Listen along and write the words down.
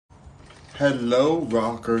Hello,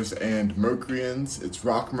 rockers and Mercuryans. It's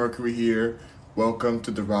Rock Mercury here. Welcome to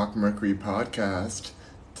the Rock Mercury podcast.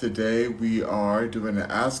 Today we are doing an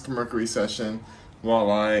Ask Mercury session while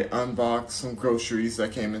I unbox some groceries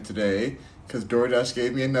that came in today because DoorDash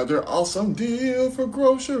gave me another awesome deal for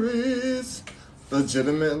groceries.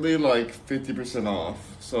 Legitimately like 50% off.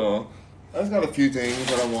 So I've got a few things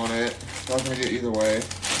that I wanted. Not gonna get either way.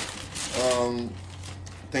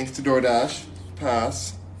 Thanks to DoorDash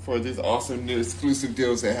Pass for these awesome new exclusive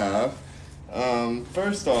deals they have.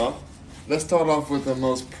 First off, let's start off with the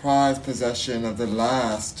most prized possession of the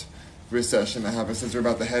last recession that happened, since we're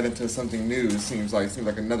about to head into something new. It seems like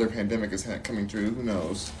another pandemic is coming through. Who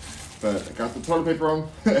knows? But I got the toilet paper on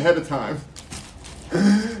ahead of time.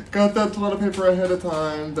 Got that toilet paper ahead of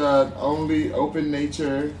time. That only Open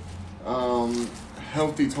Nature,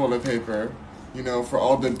 healthy toilet paper. You know, for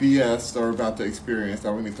all the BS that we're about to experience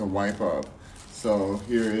that we need to wipe up. So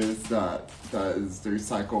here is that. That is the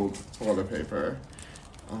recycled toilet paper.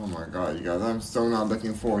 Oh my god, you guys. I'm so not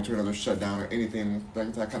looking forward to another shutdown or anything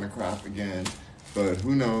like that kind of crap again. But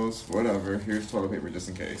who knows? Whatever. Here's toilet paper just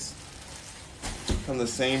in case. From the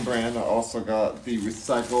same brand, I also got the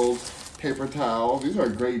recycled paper towels. These are a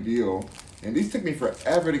great deal. And these took me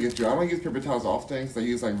forever to get through. I don't use paper towels often because I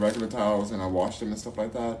use like regular towels and I wash them and stuff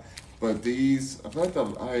like that. But these, I feel like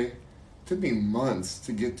it took me months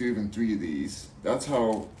to get through even 3 of these. That's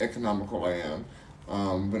how economical I am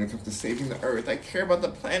when it comes to saving the earth. I care about the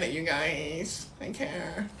planet, you guys. I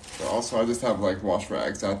care. But also, I just have like wash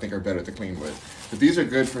rags that I think are better to clean with. But these are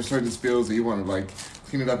good for certain spills that you want to like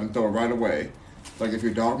clean it up and throw it right away. Like if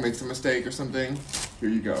your dog makes a mistake or something, here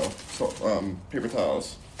you go. So, paper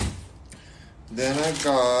towels. Then I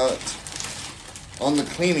got, on the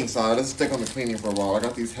cleaning side, let's stick on the cleaning for a while. I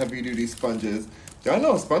got these heavy-duty sponges. Y'all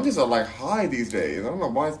know sponges are like high these days. I don't know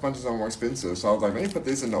why sponges are more expensive. So I was like, let me put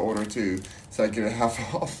this in the order too, so I get it half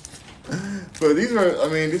off. But these are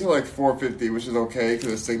like $4.50, which is okay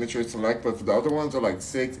because it's Signature Select. But for the other ones are like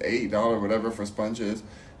 $6, $8, whatever for sponges.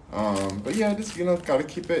 But yeah, just gotta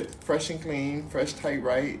keep it fresh and clean, fresh, tight,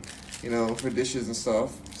 right. For dishes and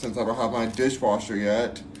stuff. Since I don't have my dishwasher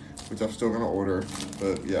yet, which I'm still gonna order.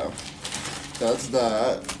 But yeah. That's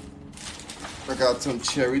that. I got some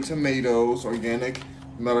cherry tomatoes, organic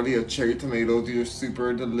melody of cherry tomatoes. These are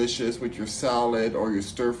super delicious with your salad or your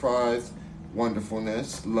stir fries.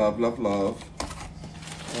 Wonderfulness. Love, love, love.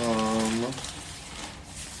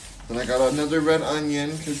 Then I got another red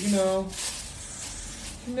onion because,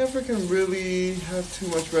 you never can really have too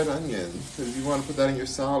much red onion because you want to put that in your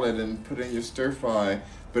salad and put it in your stir fry.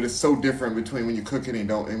 But it's so different between when you cook it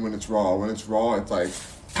and when it's raw. When it's raw, it's like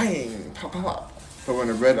bang, pop, pop. But when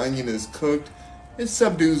a red onion is cooked, it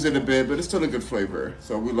subdues it a bit, but it's still a good flavor.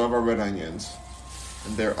 So we love our red onions,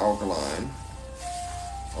 and they're alkaline.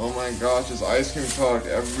 Oh my gosh, this ice cream truck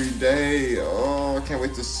every day. Oh, I can't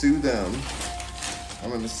wait to sue them.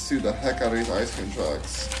 I'm gonna sue the heck out of these ice cream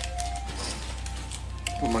trucks.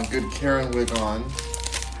 Put my good Karen wig on.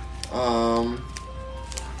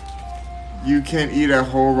 You can't eat a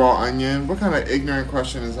whole raw onion. What kind of ignorant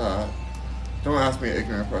question is that? Don't ask me an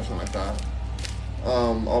ignorant question like that.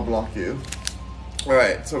 I'll block you.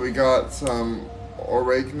 Alright, so we got some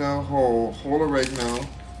oregano, whole oregano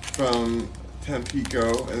from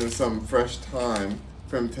Tampico, and then some fresh thyme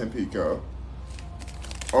from Tampico.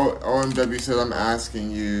 OMW says, I'm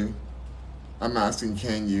asking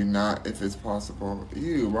can you, not if it's possible.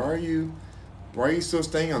 Ew, why are you still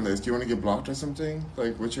staying on this? Do you want to get blocked or something?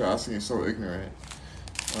 Like, what you're asking is so ignorant.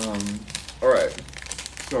 Alright,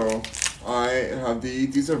 so I have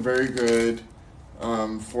these are very good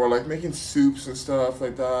for like making soups and stuff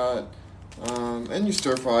like that, and your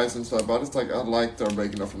stir fries and stuff. But I like the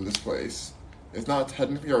oregano from this place. It's not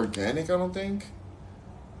technically organic, I don't think.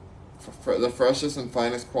 The freshest and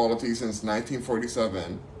finest quality since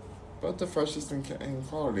 1947, but the freshest in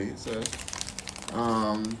quality, it says.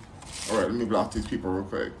 Alright, let me block these people real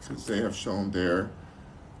quick because they have shown their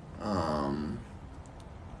a-hole.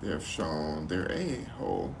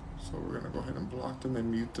 So we're gonna go ahead and block them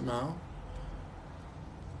and mute them out.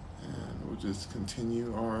 And we'll just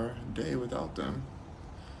continue our day without them.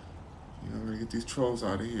 We're gonna get these trolls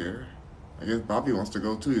out of here. I guess Bobby wants to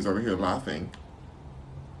go too. He's over here laughing.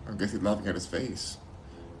 I guess he's laughing at his face.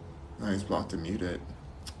 Now he's blocked and muted.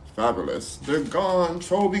 Fabulous. They're gone.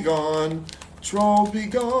 Troll be gone. Troll be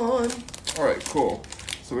gone. Alright, cool.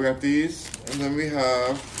 So we got these. And then we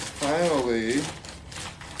have, finally,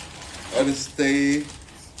 I just stay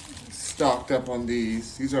stocked up on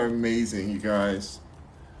these. These are amazing, you guys.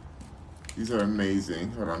 These are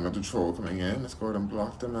amazing. Hold on, another troll coming in. Let's go ahead and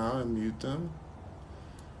block them out and mute them.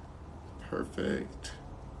 Perfect.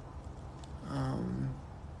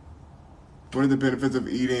 What are the benefits of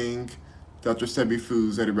eating Dr. Sebi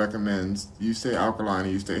foods that he recommends? You stay alkaline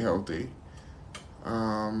and you stay healthy.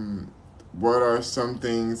 What are some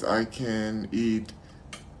things I can eat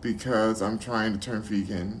because I'm trying to turn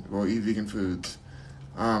vegan? Well, eat vegan foods.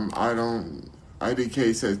 I don't.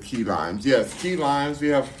 IDK says key limes. Yes, key limes. We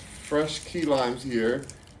have fresh key limes here.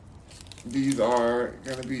 These are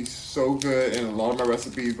gonna be so good in a lot of my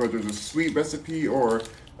recipes, whether it's a sweet recipe or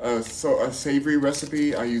a savory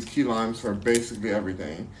recipe. I use key limes for basically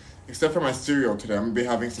everything, except for my cereal today. I'm gonna be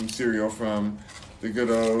having some cereal from the good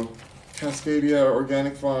old Cascadia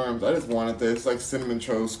Organic Farms. I just wanted this, like Cinnamon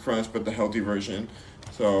Toast Crunch, but the healthy version.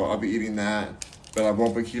 So I'll be eating that, but I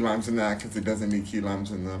won't put key limes in that because it doesn't need key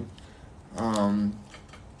limes in them.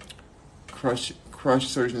 Crush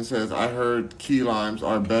Surgeon says, I heard key limes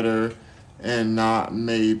are better and not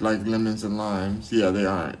made like lemons and limes. Yeah, they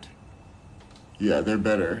aren't. Yeah, they're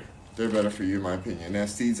better. They're better for you, in my opinion. They have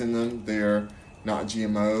seeds in them. They're not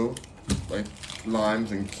GMO, like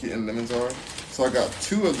limes and lemons are. So I got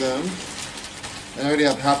 2 of them, and I already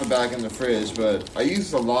have half a bag in the fridge, but I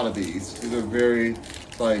use a lot of these. These are very,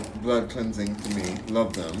 like, blood cleansing to me.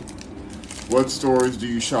 Love them. What stores do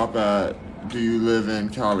you shop at? Do you live in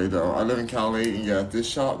Cali, though? I live in Cali, and yeah, this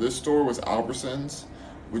store was Albertsons,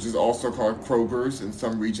 which is also called Kroger's in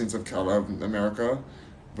some regions of America,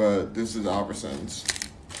 but this is Albertsons.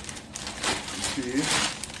 See?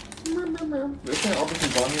 There's say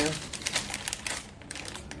Albertsons on here.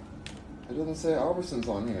 It doesn't say Albertsons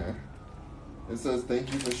on here. It says,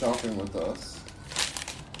 thank you for shopping with us.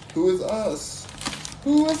 Who is us?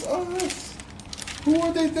 Who is us? Who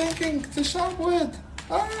are they thinking to shop with?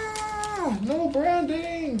 Ah! No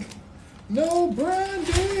branding! No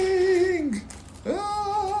branding!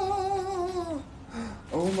 Ah!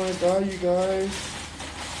 Oh my god, you guys.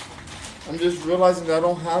 I'm just realizing that I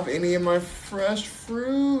don't have any of my fresh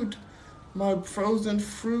fruit. My frozen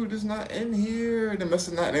fruit is not in here. They must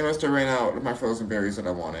have ran out of my frozen berries that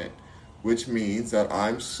I wanted. Which means that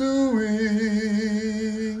I'm suing.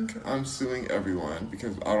 I'm suing everyone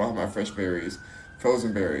because I don't have my fresh berries,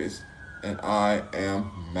 frozen berries, and I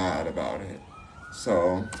am mad about it.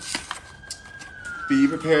 So, be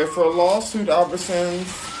prepared for a lawsuit,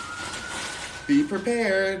 Albertsons. Be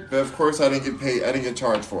prepared. But of course I didn't get paid, I didn't get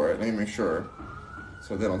charged for it. Let me make sure.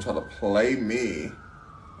 So they don't try to play me.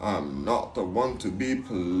 I'm not the one to be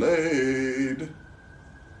played.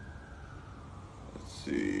 Let's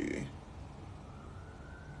see.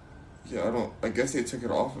 Yeah, I guess they took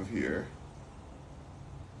it off of here.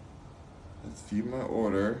 Let's view my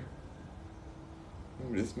order. Let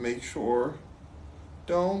me just make sure.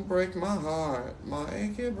 Don't break my heart, my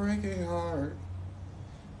achy breaky heart.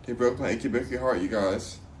 They broke my achy breaky heart, you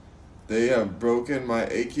guys. They have broken my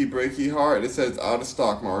achy breaky heart. It says out of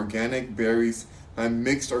stock. My organic berries, my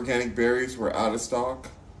mixed organic berries were out of stock.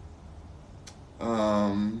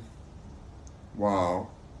 Wow.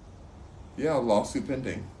 Yeah, lawsuit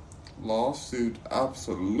pending. Lawsuit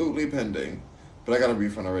absolutely pending. But I got a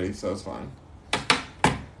refund already, so it's fine.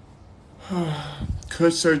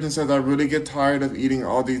 Kush Surgeon says, I really get tired of eating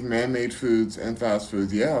all these man-made foods and fast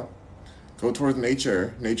foods. Yeah. Go towards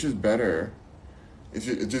nature. Nature's better. If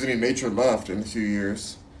there's any nature left in a few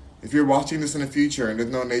years. If you're watching this in the future and there's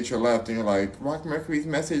no nature left and you're like, Rock Mercury's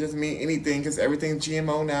message doesn't mean anything because everything's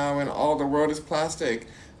GMO now and all the world is plastic,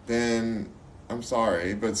 then I'm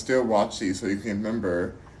sorry, but still watch these so you can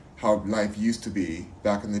remember how life used to be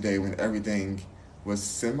back in the day when everything was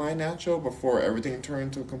semi-natural before everything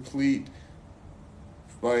turned to complete,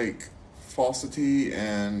 like, falsity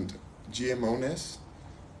and GMO-ness.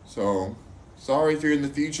 So, sorry if you're in the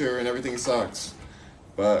future and everything sucks.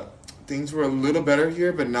 But things were a little better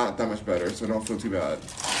here, but not that much better, so don't feel too bad.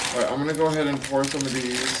 Alright, I'm going to go ahead and pour some of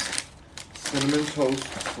these Cinnamon Toast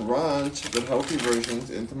Crunch, the healthy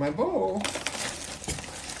versions, into my bowl.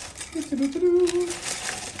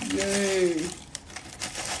 Yay!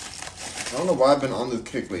 I don't know why I've been on this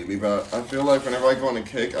kick lately, but I feel like whenever I go on a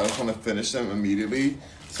kick, I just want to finish them immediately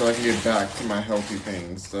so I can get back to my healthy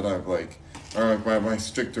things that I've like, or like my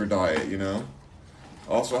stricter diet, you know?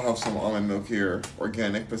 I also have some almond milk here,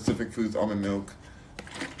 organic Pacific Foods almond milk,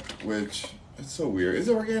 which, it's so weird. Is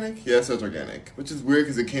it organic? Yeah, it says organic, which is weird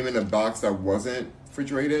because it came in a box that wasn't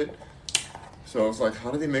refrigerated. So it's like,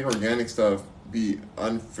 how do they make organic stuff be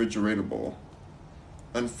unrefrigeratable?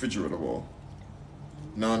 Unrefrigeratable.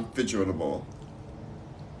 Non-refrigeratable.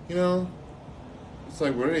 You know? It's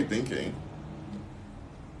like, what are they thinking?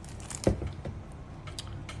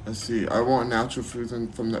 Let's see. I want natural foods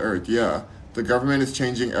from the earth. Yeah. The government is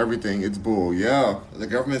changing everything. It's bull. Yeah. The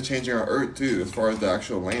government is changing our earth too, as far as the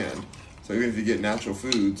actual land. So even if you get natural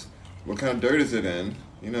foods, What kind of dirt is it in?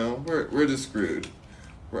 You know, we're just screwed.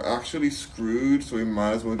 We're actually screwed, so we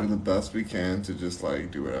might as well do the best we can to just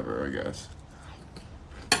like do whatever, I guess.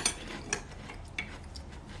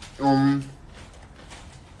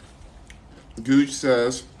 Gooch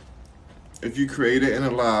says, if you create it in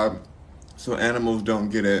a lab so animals don't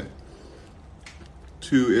get it,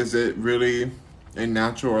 2, is it really a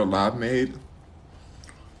natural or lab made?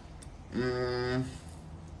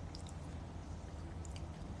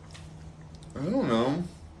 I don't know.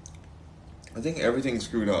 I think everything's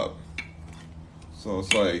screwed up. So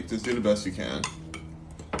it's like, just do the best you can.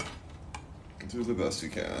 Do the best you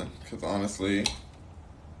can. Because honestly,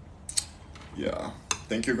 yeah.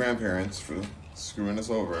 Thank your grandparents for screwing us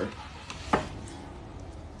over.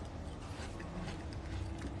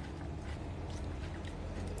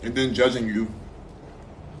 And then judging you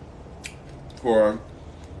for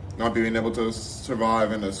not being able to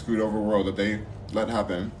survive in a screwed over world that they let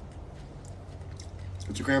happen.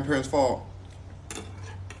 It's your grandparents' fault.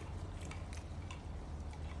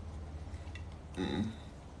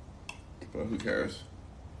 But who cares?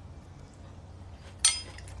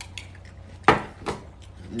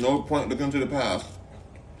 No point looking to the past.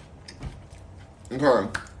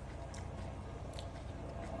 Okay.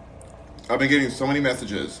 I've been getting so many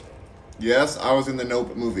messages. Yes, I was in the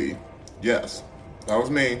Nope movie. Yes, that was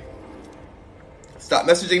me. Stop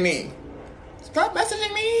messaging me. Stop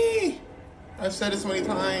messaging me. I've said it so many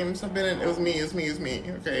times. I've been in, it was me,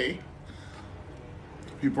 okay?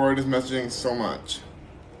 People are just messaging so much.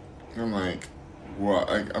 I'm like, what?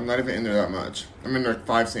 I'm not even in there that much. I'm in like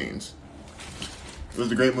 5 scenes. It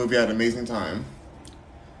was a great movie. I had an amazing time.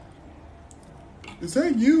 Is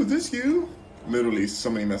that you? Is this you? Literally so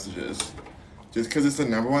many messages. Just because it's the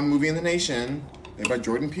 #1 movie in the nation, made by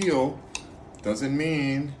Jordan Peele, doesn't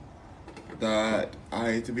mean that I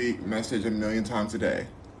have to be messaged 1,000,000 times a day.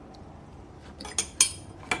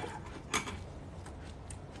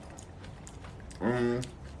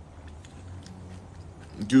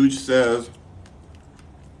 Gooch says,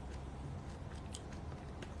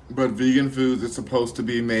 but vegan foods is supposed to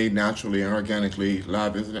be made naturally and organically.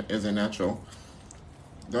 Lab isn't natural.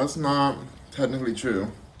 That's not technically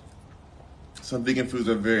true. Some vegan foods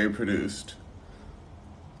are very produced.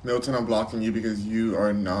 Milton, I'm blocking you because you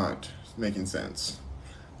are not making sense.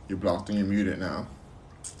 You're blocked and you're muted now.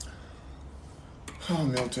 Oh,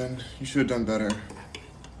 Milton, you should have done better.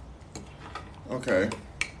 Okay,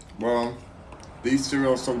 well, these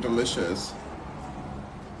cereals are so delicious.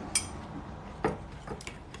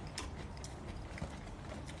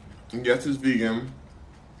 And yes, it's vegan,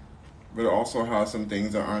 but it also has some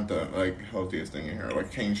things that aren't the like healthiest thing in here,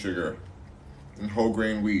 like cane sugar and whole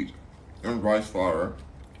grain wheat and rice flour.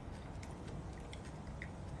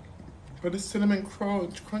 But it's cinnamon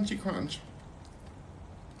crunchy crunch.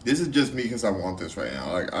 This is just me because I want this right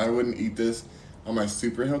now. Like, I wouldn't eat this on my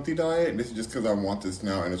super healthy diet. This is just because I want this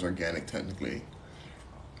now and it's organic technically.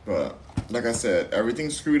 But like I said,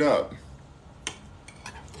 everything's screwed up.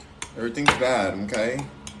 Everything's bad, okay?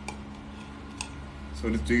 So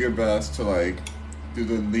just do your best to like do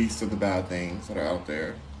the least of the bad things that are out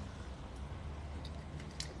there.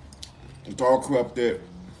 It's all corrupted.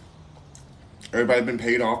 Everybody's been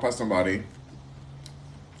paid off by somebody.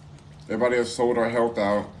 Everybody has sold our health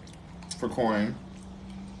out for coin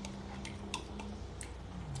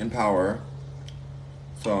and power.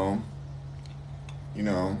 So, you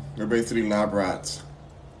know, they're basically lab rats.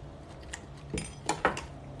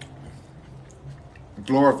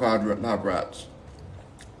 Glorified lab rats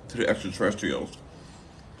to the extraterrestrials.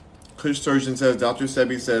 Kush Surgeon says, Dr.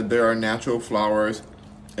 Sebi said there are natural flowers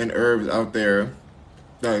and herbs out there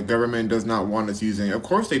that the government does not want us using. Of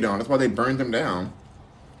course they don't. That's why they burned them down.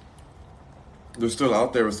 They're still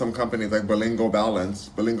out there with some companies like Bilingual Balance.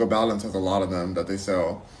 Bilingual Balance has a lot of them that they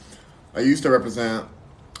sell. I used to represent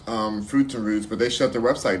Fruits and Roots, but they shut their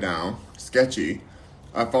website down. Sketchy.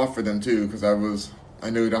 I fought for them too because I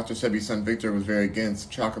knew Dr. Sebi's son Victor was very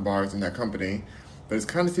against chocolate bars in that company. But it's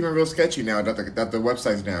kind of seeming real sketchy now that the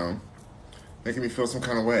website's down. Making me feel some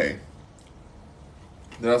kind of way.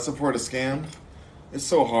 Did I support a scam? It's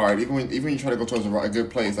so hard, even when you try to go towards a good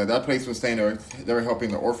place. Like, that place was saying they were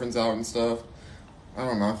helping the orphans out and stuff. I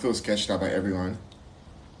don't know, I feel sketched out by everyone.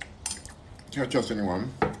 Can't trust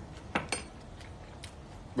anyone.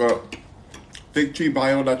 But Fig Tree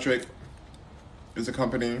Bioelectric is a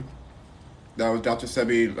company that was Dr.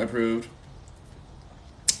 Sebi approved.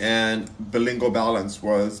 And Bilingual Balance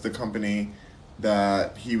was the company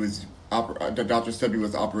that that Dr. Sebi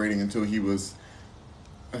was operating until he was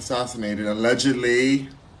assassinated, allegedly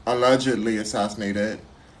assassinated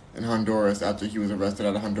in Honduras after he was arrested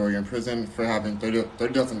at a Honduran prison for having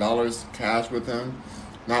 $30,000 cash with him.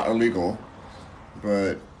 Not illegal,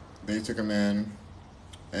 but they took him in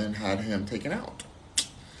and had him taken out.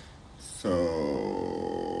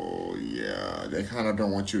 So, yeah, they kind of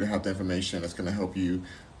don't want you to have the information that's going to help you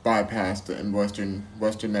bypass the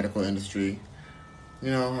Western medical industry.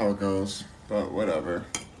 You know how it goes, but whatever.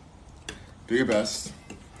 Do your best.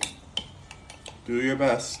 Do your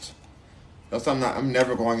best. That's why I'm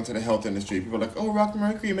never going into the health industry. People are like, oh, Rock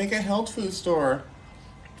Mercury, make a health food store.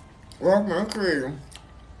 Rock Mercury,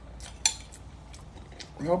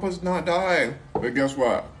 help us not die. But guess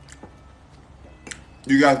what?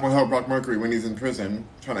 You guys won't help Rock Mercury when he's in prison,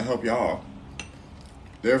 trying to help y'all.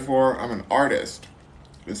 Therefore, I'm an artist.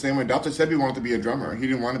 The same way Dr. Sebi wanted to be a drummer. He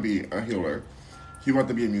didn't want to be a healer. He wanted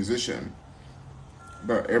to be a musician.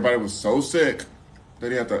 But everybody was so sick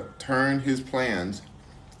that he had to turn his plans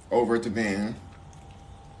over to being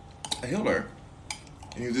a healer.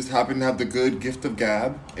 And he just happened to have the good gift of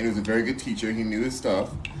gab, and he was a very good teacher. He knew his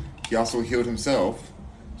stuff. He also healed himself,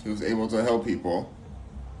 so he was able to help people.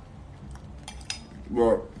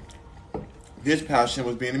 Well, his passion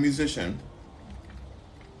was being a musician.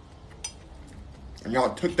 And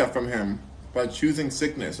y'all took that from him by choosing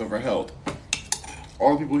sickness over health.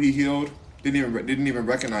 All the people he healed didn't even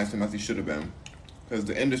recognize him as he should have been, because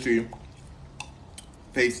the industry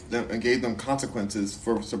faced them and gave them consequences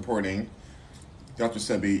for supporting Dr.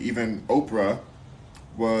 Sebi. Even Oprah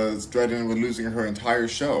was threatened with losing her entire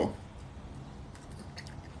show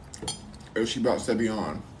if she brought Sebi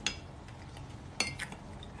on.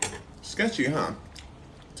 Sketchy, huh?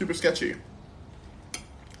 Super sketchy.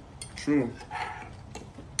 True.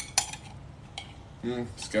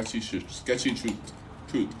 Sketchy shit. Sketchy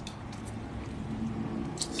truth.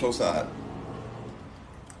 So sad.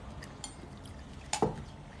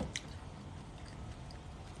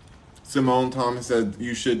 Simone Thomas said,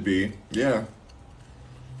 you should be. Yeah.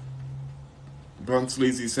 Blunt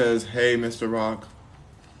Sleazy says, hey, Mr. Rock.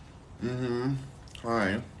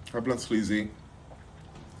 Hi. Hi, Blunt Sleazy.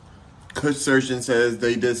 Kush Surgeon says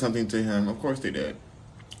they did something to him. Of course they did.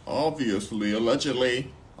 Obviously.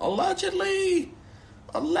 Allegedly. Allegedly.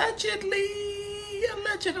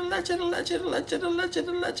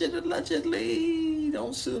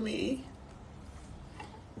 Don't sue me.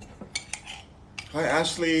 Hi,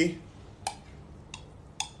 Ashley.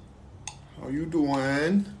 How you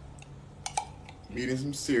doing? Eating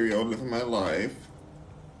some cereal, living my life.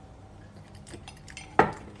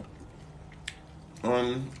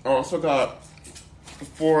 I also got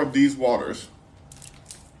 4 of these waters.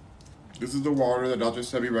 This is the water that Dr.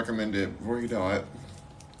 Sebi recommended before he died.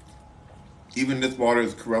 Even this water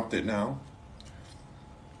is corrupted now.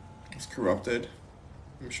 It's corrupted.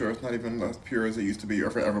 I'm sure it's not even as pure as it used to be, or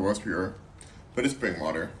if it ever was pure. But it's spring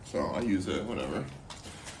water, so I use it, whatever.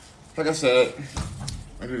 Like I said,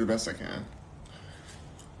 I do the best I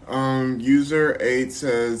can. User 8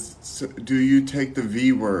 says, do you take the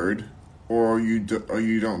V word, or you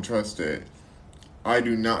don't trust it? I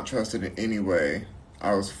do not trust it in any way.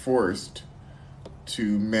 I was forced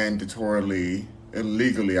to mandatorily,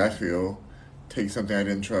 illegally, I feel, take something I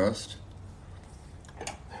didn't trust.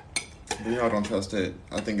 But yeah, I don't trust it.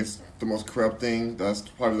 I think it's the most corrupt thing. That's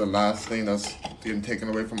probably the last thing that's getting taken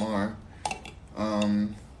away from our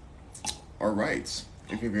rights,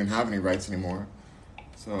 if we even have any rights anymore.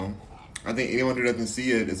 So I think anyone who doesn't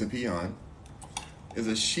see it is a peon. Is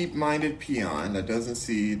a sheep-minded peon that doesn't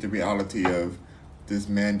see the reality of this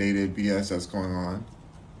mandated BS that's going on.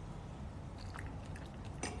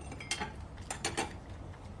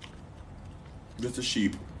 Just a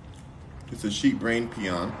sheep. It's a sheep-brained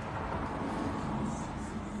peon.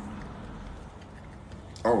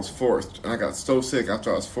 I was forced, and I got so sick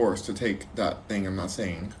after I was forced to take that thing I'm not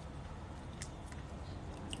saying.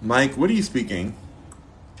 Mike, what are you speaking?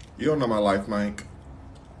 You don't know my life, Mike.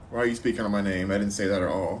 Why are you speaking on my name? I didn't say that at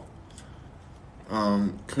all.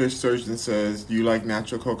 Kush Surgeon says, do you like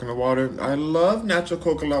natural coconut water? I love natural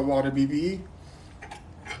coconut water, BB.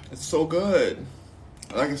 It's so good.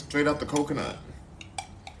 I like it straight out the coconut.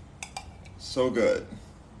 So good.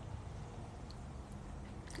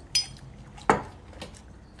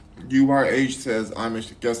 URH says,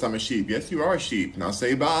 guess I'm a sheep. Yes, you are a sheep. Now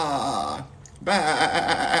say baa.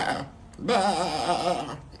 Baa.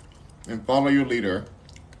 Baa. And follow your leader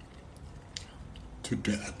to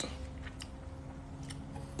death.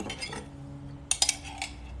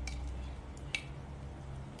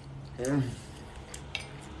 Oh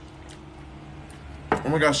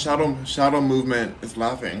my gosh, Shadow Movement is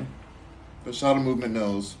laughing. The Shadow Movement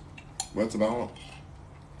knows what it's about.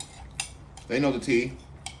 They know the tea.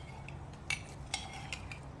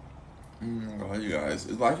 Oh my god, you guys.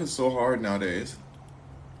 Life is so hard nowadays.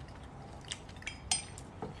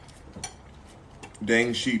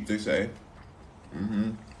 Dang sheep, they say.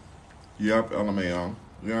 Mm-hmm. Yep, LMAO.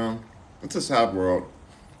 Yeah. It's a sad world.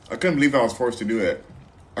 I couldn't believe I was forced to do it.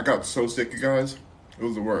 I got so sick, you guys. It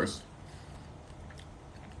was the worst.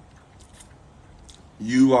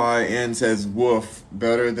 UIN says wolf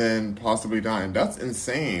better than possibly dying. That's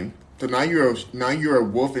insane. So now you're a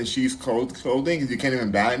wolf in sheep's clothing because you can't even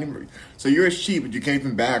bat anymore. So you're a sheep, but you can't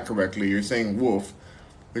even bat correctly. You're saying wolf,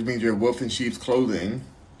 which means you're a wolf in sheep's clothing.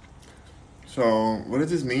 So what does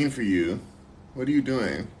this mean for you? What are you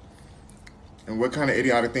doing? And what kind of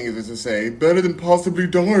idiotic thing is this to say? Better than possibly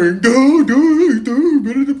dying.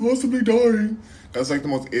 Better than possibly dying. That's like the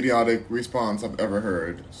most idiotic response I've ever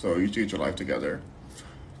heard. So you should get your life together.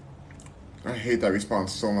 I hate that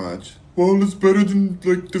response so much. Well, it's better than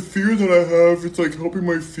like the fear that I have. It's like helping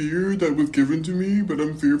my fear that was given to me, but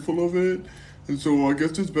I'm fearful of it. And so I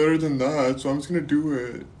guess it's better than that, so I'm just gonna do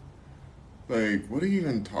it. Like, what are you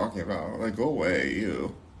even talking about? Like, go away,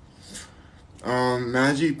 you.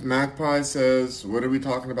 Magic Magpie says, what are we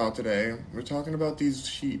talking about today? We're talking about these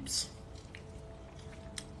sheeps.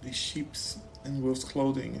 These sheeps in wolf's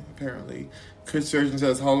clothing, apparently. Chris Surgeon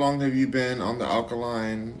says, how long have you been on the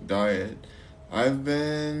alkaline diet? I've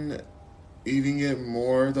been eating it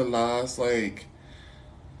more the last, like,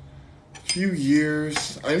 few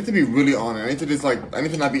years. I need to be really on it. I need to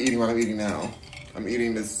not be eating what I'm eating now. I'm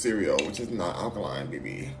eating this cereal, which is not alkaline,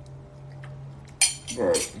 baby.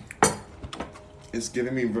 But it's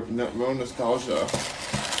giving me real nostalgia.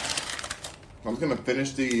 I'm gonna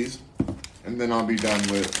finish these, and then I'll be done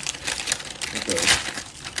with this.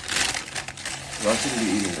 Well, I shouldn't be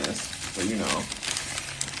eating this, but you know,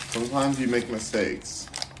 sometimes you make mistakes.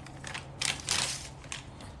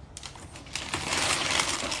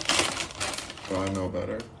 But I know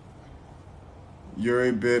better. You're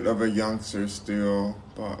a bit of a youngster still,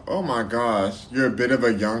 but oh my gosh, you're a bit of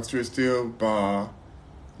a youngster still, but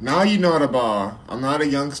now you know how to bar. I'm not a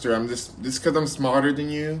youngster. I'm just because I'm smarter than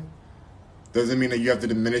you doesn't mean that you have to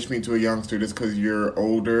diminish me to a youngster just because you're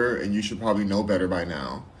older and you should probably know better by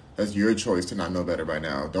now. That's your choice to not know better by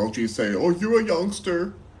now. Don't you say, oh, you're a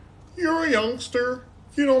youngster. You're a youngster.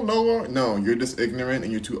 You don't know. No, you're just ignorant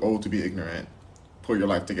and you're too old to be ignorant. Pull your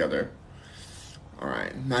life together. All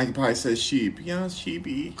right. Magpie says sheep. Yeah,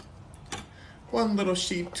 sheepy. 1 little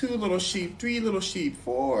sheep, 2 little sheep, 3 little sheep,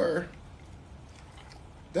 4.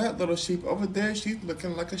 That little sheep over there, she's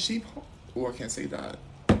looking like a sheep. Oh, I can't say that.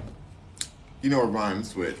 You know what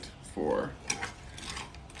rhymes with 4.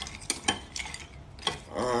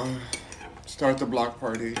 Start the block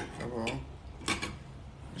party. Oh, well.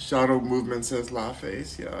 Shadow Movement says laugh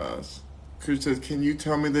face. Yes. Chris says, can you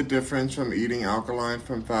tell me the difference from eating alkaline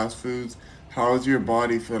from fast foods? How is your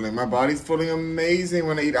body feeling? My body's feeling amazing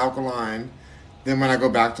when I eat alkaline. Then when I go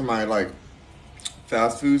back to my like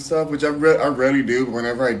fast food stuff, which I rarely do, but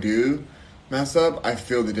whenever I do mess up, I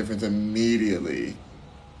feel the difference immediately.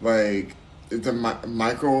 Like it's the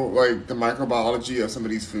microbiology of some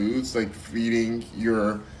of these foods, like feeding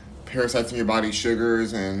your parasites in your body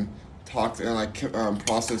sugars and toxic and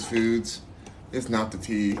processed foods. It's not the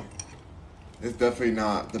tea. It's definitely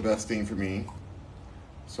not the best thing for me.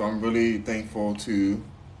 So I'm really thankful to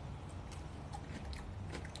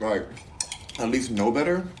like at least know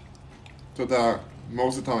better, so that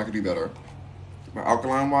most of the time I could do better. But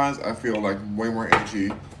alkaline wise, I feel like way more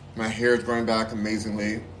energy. My hair is growing back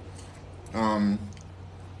amazingly. I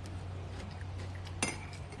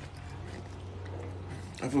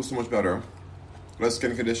feel so much better. Less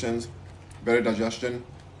skin conditions, better digestion.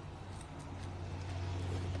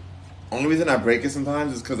 Only reason I break it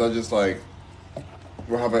sometimes is because I just like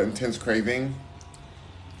will have an intense craving.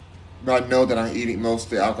 But I know that I'm eating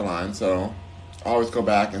mostly alkaline, so I always go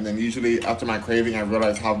back, and then usually after my craving, I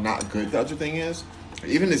realize how not good the other thing is.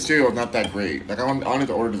 Even the cereal is not that great. Like I need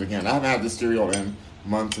to order this again. I haven't had this cereal in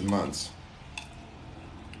months and months.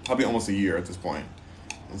 Probably almost a year at this point.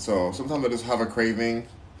 And so sometimes I just have a craving.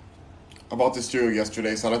 I bought this cereal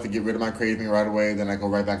yesterday, so I like to get rid of my craving right away. Then I go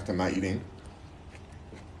right back to my eating.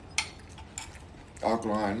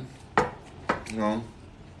 Alkaline, you know.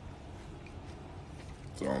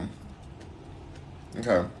 So,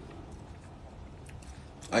 okay.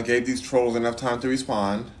 I gave these trolls enough time to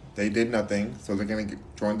respond. They did nothing, so they're gonna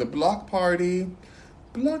join the block party.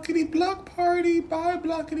 Blockity block party. Bye,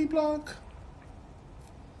 blockity block.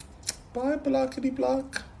 Bye, blockity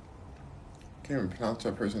block. Can't even pronounce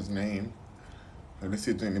that person's name. Let's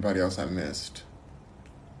see if there's anybody else I missed.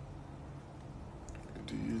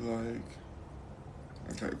 Do you like?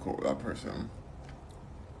 Okay, cool. That person.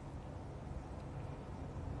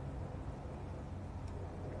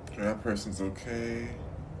 That person's okay.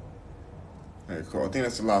 Okay, cool. I think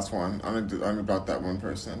that's the last one. I'm about that one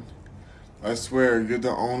person. I swear, you're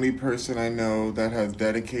the only person I know that has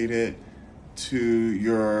dedicated to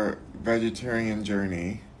your vegetarian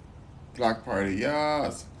journey. Black Party,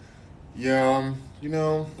 yes. Yeah,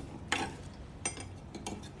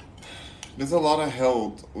 there's a lot of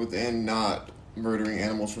health within not murdering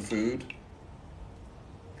animals for food.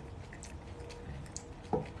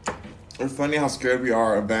 It's funny how scared we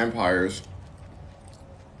are of vampires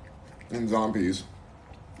and zombies.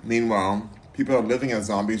 Meanwhile, people are living as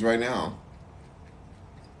zombies right now.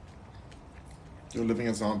 They're living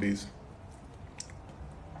as zombies.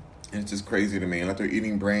 And it's just crazy to me. Like they're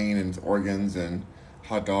eating brain and organs and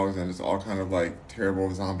hot dogs and it's all kind of like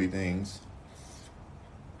terrible zombie things.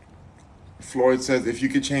 Floyd says, if you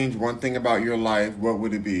could change one thing about your life, what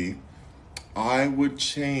would it be? I would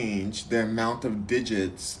change the amount of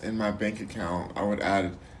digits in my bank account. I would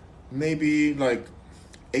add maybe like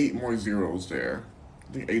 8 more zeros there.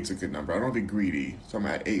 I think eight's a good number. I don't want to be greedy, so I'm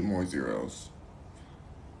at 8 more zeros.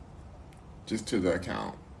 Just to the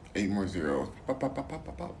account. 8 more zeros. Pop, pop, pop, pop,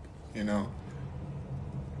 pop, pop. You know?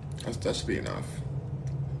 That should be enough.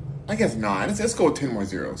 I guess 9. Let's go with 10 more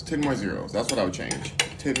zeros. 10 more zeros. That's what I would change.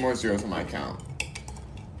 10 more zeros in my account.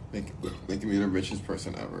 Making me the richest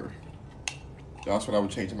person ever. That's what I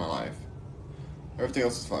would change in my life. Everything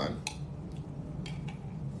else is fun.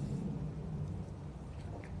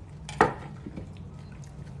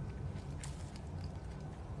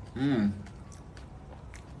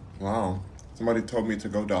 Wow. Somebody told me to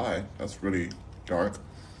go die. That's really dark.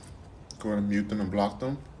 Go and mute them and block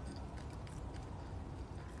them.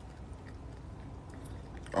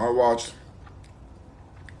 I watched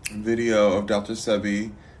a video of Dr.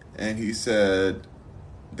 Sebi, and he said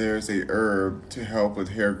there's a herb to help with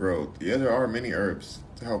hair growth. Yeah, there are many herbs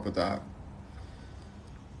to help with that.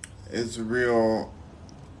 It's a real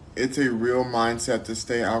mindset to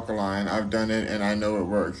stay alkaline. I've done it and I know it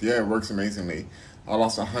works. Yeah, it works amazingly. I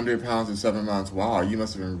lost 100 pounds in 7 months. Wow, you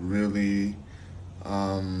must have been really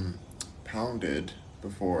pounded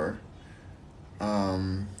before.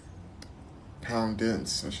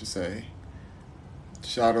 Poundance, I should say.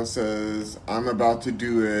 Shadow says, I'm about to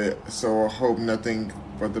do it, so I hope nothing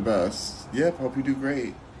but the best. Yep, hope you do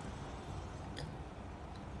great.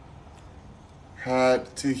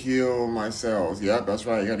 Had to heal my cells. Yep, that's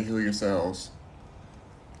right. You gotta heal your cells.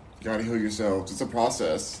 You gotta heal your cells. It's a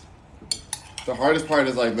process. The hardest part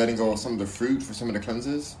is like letting go of some of the fruit for some of the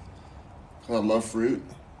cleanses. Because I love fruit.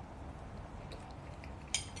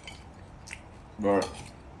 But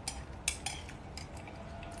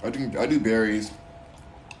I do berries.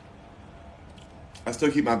 I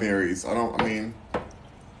still keep my berries. I don't know.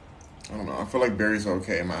 I feel like berries are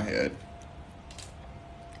okay in my head.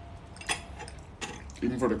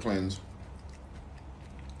 Even for the cleanse.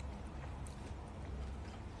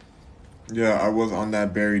 Yeah, I was on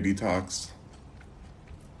that berry detox.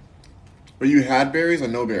 But you had berries or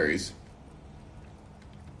no berries?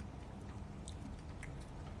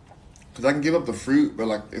 Because I can give up the fruit, but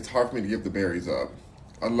like it's hard for me to give the berries up.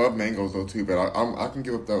 I love mangoes though too, but I can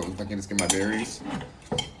give up those. If I can just get my berries,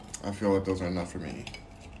 I feel like those are enough for me.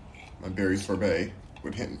 My berry sorbet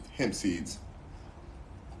with hemp seeds.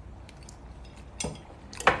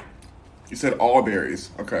 You said all berries,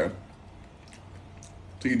 okay.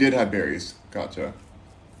 So you did have berries, gotcha.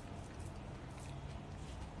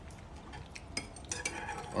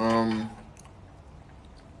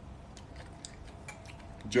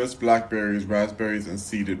 Just blackberries, raspberries, and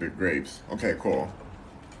seeded grapes. Okay, cool.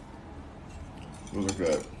 Those are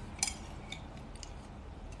good.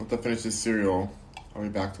 Once I finish this cereal, I'll be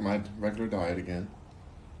back to my regular diet again.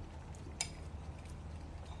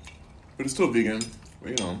 But it's still vegan,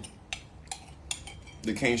 but you know.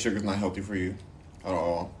 The cane sugar is not healthy for you at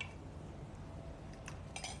all.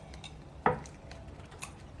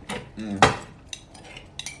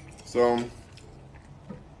 So,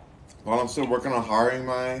 while I'm still working on hiring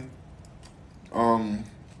my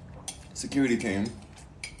security team,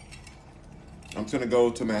 I'm just gonna go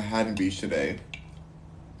to Manhattan Beach today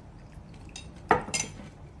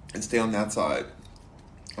and stay on that side.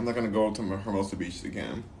 I'm not gonna go to Hermosa Beach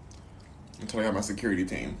again until I have my security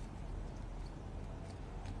team.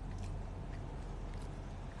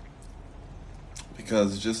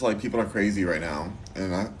 Because it's just like people are crazy right now,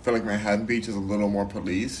 and I feel like Manhattan Beach is a little more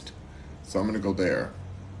policed, so I'm gonna go there.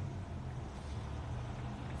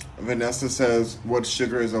 Vanessa says, what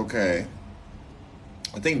sugar is okay?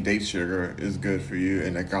 I think date sugar is good for you,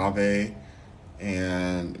 and agave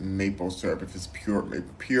and maple syrup. If it's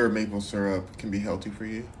pure maple syrup can be healthy for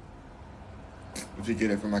you if you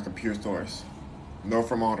get it from like a pure source. No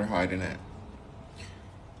formaldehyde in it.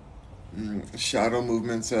 Shadow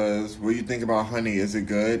Movement says, what do you think about honey? Is it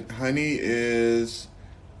good? Honey is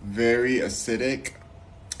very acidic,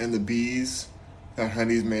 and the bees that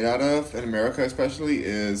honey is made out of, in America especially,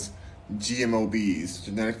 is GMO bees,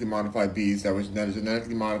 genetically modified bees that was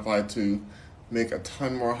genetically modified to make a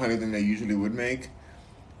ton more honey than they usually would make,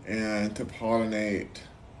 and to pollinate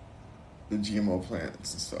the GMO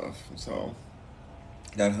plants and stuff. So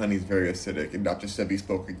that honey is very acidic, and Dr. Sebi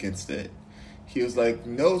spoke against it. He was like,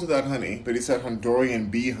 no to that honey, but he said Honduran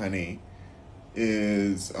bee honey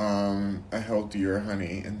is a healthier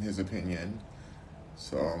honey in his opinion.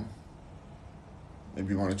 So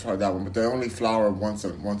maybe you want to try that one, but they only flower once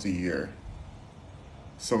a year.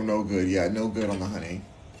 So no good. Yeah, no good on the honey.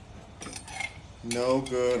 No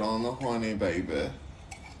good on the honey, baby.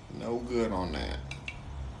 No good on that.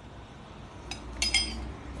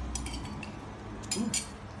 Ooh,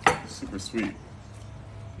 super sweet.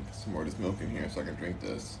 Get some more of this milk in here so I can drink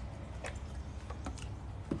this.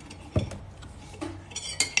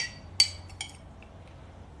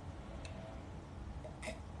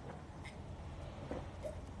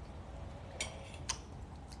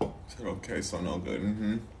 Okay, so no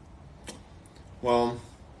good. Well,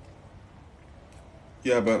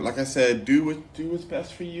 yeah, but like I said, do what's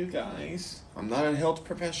best for you guys. I'm not a health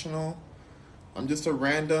professional. I'm just a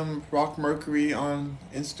random Rock Mercury on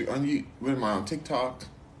what am I on TikTok?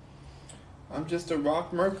 I'm just a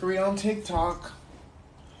Rock Mercury on TikTok.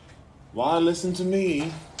 Why listen to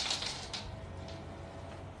me?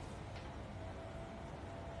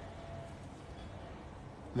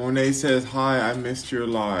 Monet says, hi, I missed your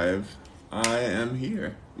live. I am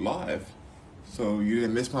here, live. So you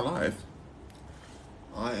didn't miss my live.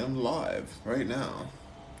 I am live right now.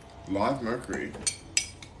 Live Mercury.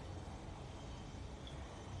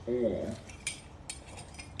 Oh.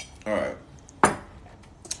 Alright.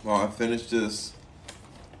 Well, I finished this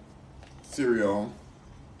cereal.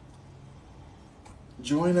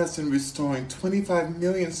 Join us in restoring 25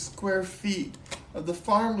 million square feet of the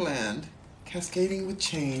farmland, cascading with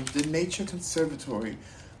change, the Nature Conservatory.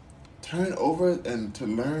 Turn over and to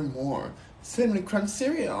learn more. Cinnamon Crunch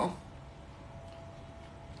cereal.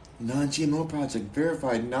 Non-GMO Project,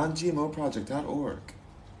 verified non-GMOproject.org.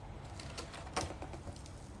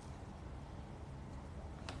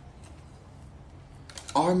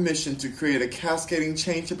 Our mission to create a cascading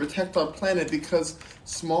change to protect our planet because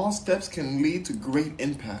small steps can lead to great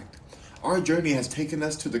impact. Our journey has taken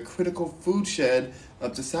us to the critical food shed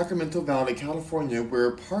of the Sacramento Valley, California.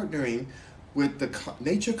 We're partnering with the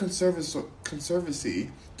Nature Conservancy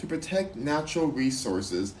to protect natural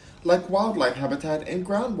resources like wildlife habitat and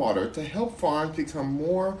groundwater to help farms become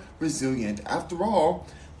more resilient. After all,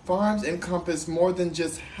 farms encompass more than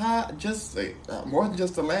just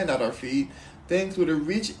the land at our feet. They include a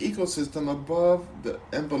rich ecosystem above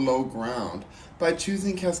and below ground. By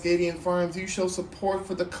choosing Cascadian Farms, you show support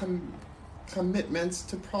for the commitments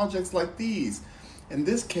to projects like these. In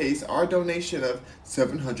this case, our donation of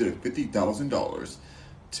 $750,000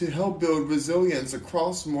 to help build resilience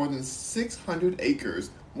across more than 600 acres,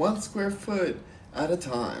 1 square foot at a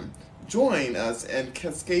time. Join us in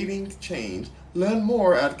Cascading Change. Learn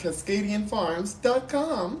more at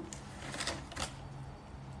CascadianFarms.com.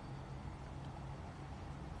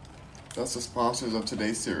 That's the sponsors of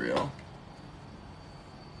today's cereal.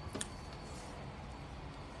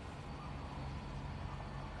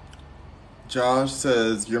 Josh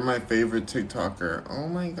says, you're my favorite TikToker. Oh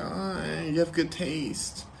my god, you have good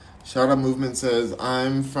taste. Shout Out Movement says,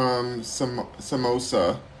 I'm from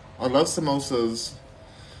Samosa. I love samosas.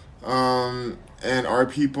 And our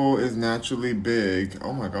people is naturally big.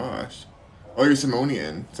 Oh my gosh. Oh, you're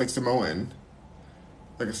Samoanian. It's like Samoan.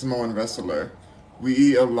 Like a Samoan wrestler. We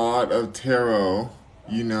eat a lot of taro,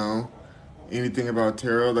 you know. Anything about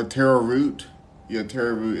taro? The taro root? Yeah,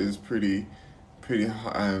 taro root is pretty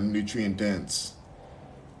nutrient dense.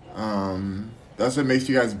 That's what makes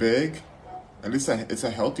you guys big. At least it's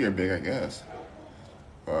a healthier big, I guess.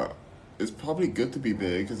 But it's probably good to be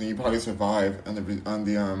big because then you probably survive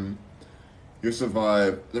you'll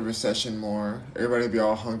survive the recession more. Everybody will be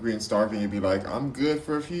all hungry and starving. You'll be like, I'm good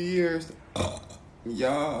for a few years.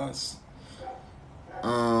 Yes.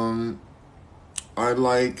 I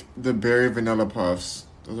like the berry vanilla puffs.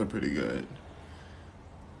 Those are pretty good.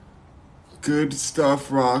 Good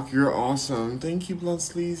stuff, Rock. You're awesome. Thank you, Blunt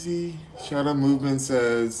Sleazy. Shout Out Movement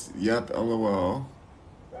says, yep, LOL.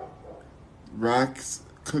 Rax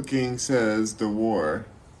Cooking says, the war.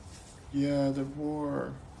 Yeah, the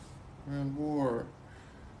war. Man, war.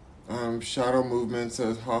 Shadow Movement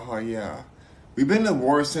says, haha, yeah. We've been in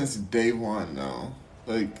war since day one, though.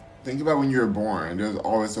 Like, Think about when you were born. There's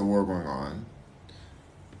always a war going on.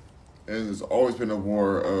 And there's always been a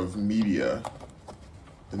war of media.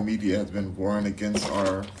 The media has been warring against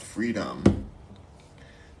our freedom.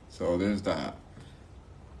 So there's that.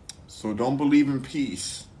 So don't believe in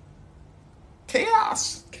peace.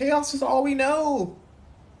 Chaos. Chaos is all we know.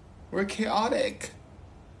 We're chaotic.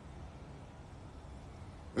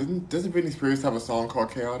 Doesn't Britney Spears have a song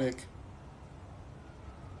called Chaotic?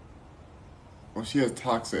 Well, she has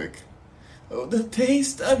Toxic. Oh, the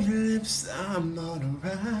taste of your lips, I'm not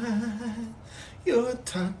alright. You're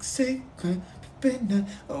toxic.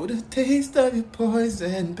 Oh, the taste of your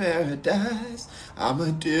poison paradise. I'm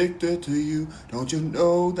addicted to you. Don't you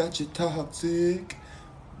know that you're toxic?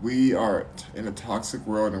 We are in a toxic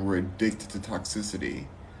world and we're addicted to toxicity.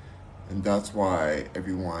 And that's why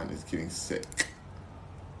everyone is getting sick.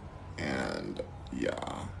 And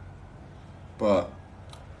yeah. But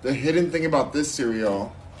the hidden thing about this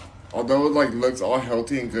cereal, although it like looks all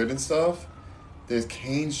healthy and good and stuff, there's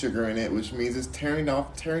cane sugar in it, which means it's tearing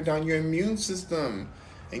down your immune system.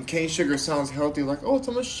 And cane sugar sounds healthy, like, oh, it's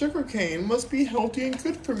on a sugar cane. It must be healthy and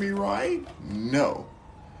good for me, right? No.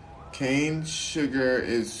 Cane sugar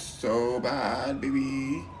is so bad,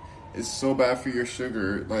 baby. It's so bad for your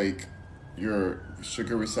sugar, like your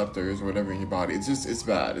sugar receptors or whatever in your body. It's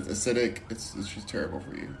bad. It's acidic. It's just terrible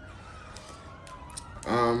for you.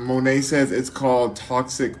 Monet says it's called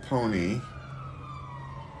Toxic Pony.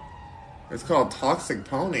 It's called Toxic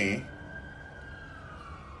Pony.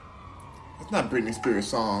 It's not Britney Spears'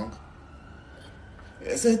 song.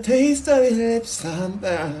 It's a taste of your lips, I'm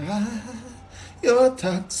there. You're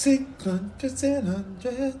toxic,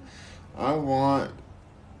 100%. I want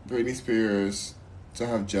Britney Spears to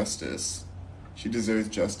have justice. She deserves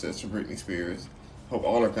justice for Britney Spears. Hope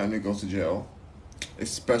all her family goes to jail,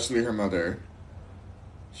 especially her mother.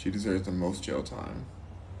 She deserves the most jail time.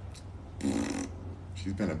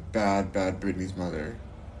 She's been a bad Britney's mother.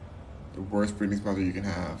 The worst Britney's mother you can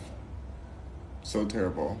have. So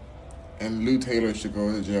terrible. And Lou Taylor should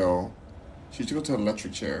go to jail. She should go to an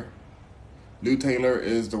electric chair. Lou Taylor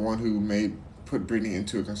is the one who put Britney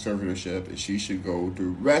into a conservatorship, and she should go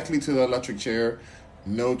directly to the electric chair.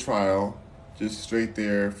 No trial. Just straight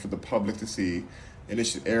there for the public to see. And it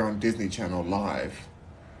should air on Disney Channel live.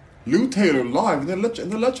 Lou Taylor live in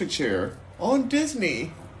the electric chair on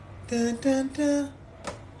Disney. Dun, dun, dun.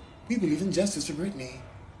 We believe in justice for Britney.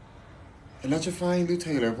 Electrifying Lou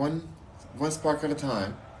Taylor, one spark at a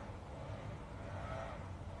time.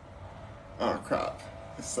 Oh crap!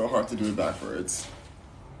 It's so hard to do it backwards.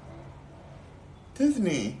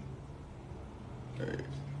 Disney. Wait.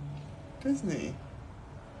 Disney.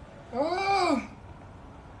 Ah.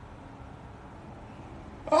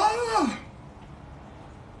 Ah.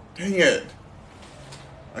 Dang it!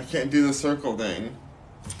 I can't do the circle thing.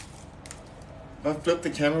 If I flip the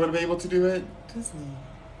camera, would I be able to do it? Disney.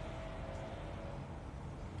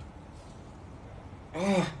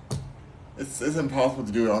 Ah, it's impossible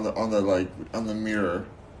to do it on the mirror.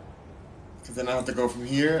 Cause then I have to go from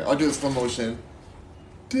here. I'll do it slow motion.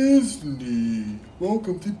 Disney,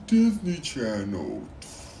 welcome to Disney Channel.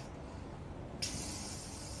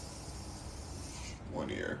 One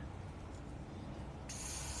ear.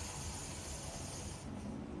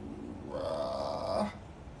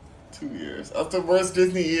 2 years. That's the worst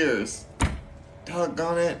Disney years.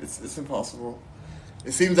 Doggone it. It's impossible.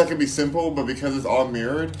 It seems like it'd be simple, but because it's all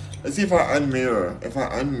mirrored. Let's see if I unmirror. If I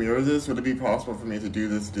unmirror this, would it be possible for me to do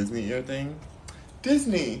this Disney ear thing?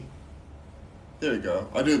 Disney! There we go.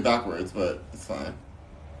 I'll do it backwards, but it's fine.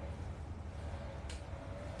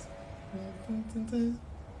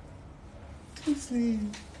 Disney.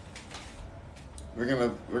 We're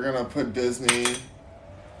gonna put Disney.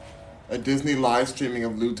 A Disney live streaming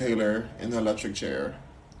of Lou Taylor in the electric chair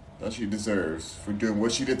that she deserves for doing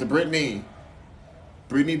what she did to Britney.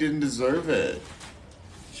 Britney didn't deserve it.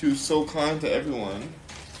 She was so kind to everyone.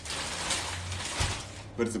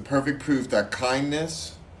 But it's a perfect proof that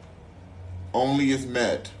kindness only is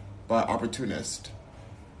met by opportunists.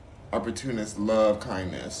 Opportunists love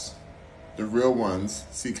kindness. The real ones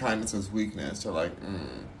see kindness as weakness. They're like,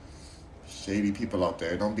 shady people out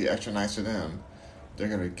there. Don't be extra nice to them. They're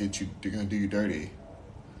gonna get you. They're gonna do you dirty.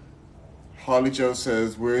 Holly Joe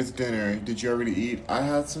says, "Where's dinner? Did you already eat?" I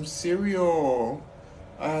had some cereal.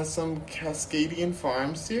 I had some Cascadian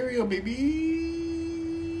Farm cereal, baby.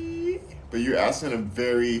 But you're asking a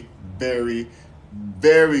very, very,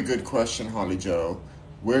 very good question, Holly Joe.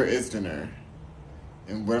 Where is dinner?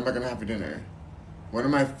 And where am I gonna have for dinner? One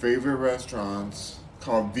of my favorite restaurants,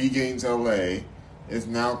 called Vegans LA, is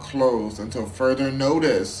now closed until further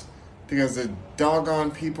notice. Because the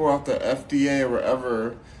doggone people at the FDA or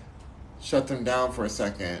wherever shut them down for a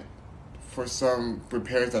second for some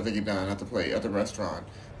repairs that they get done at the restaurant.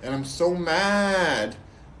 And I'm so mad.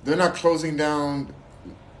 They're not closing down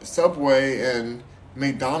Subway and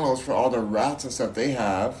McDonald's for all the rats and stuff they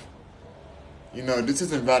have. You know, this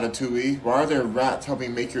isn't Ratatouille. Why are there rats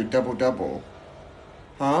helping make your double double?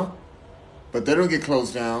 Huh? But they don't get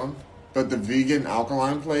closed down. But the vegan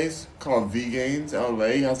alkaline place called Vegans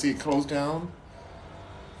LA has to get closed down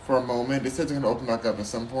for a moment. They said they're gonna open back up at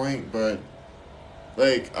some point, but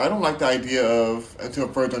like I don't like the idea of until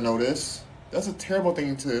further notice. That's a terrible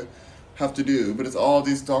thing to have to do, but it's all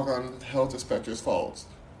these doggone health inspectors' faults.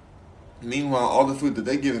 Meanwhile, all the food that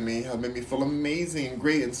they're giving me has made me feel amazing and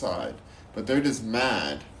great inside. But they're just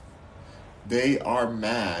mad. They are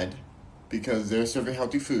mad because they're serving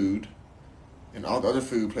healthy food and all the other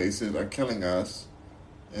food places are killing us.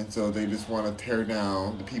 And so they just want to tear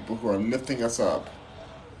down the people who are lifting us up.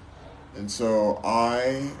 And so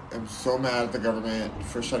I am so mad at the government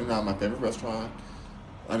for shutting down my favorite restaurant.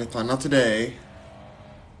 I didn't find out today.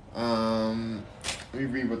 Let me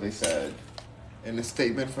read what they said. In a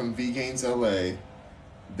statement from Vegans LA,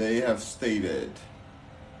 they have stated.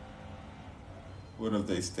 What have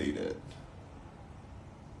they stated?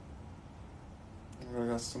 I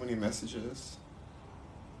got so many messages.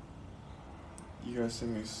 You guys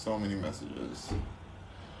send me so many messages.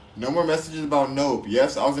 No more messages about Nope.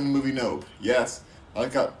 Yes, I was in the movie Nope. Yes, I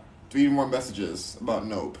got 3 more messages about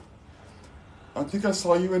Nope. I think I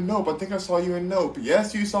saw you in Nope. I think I saw you in Nope.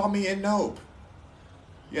 Yes, you saw me in Nope.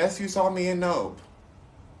 Yes, you saw me in Nope.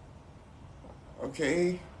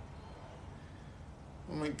 Okay.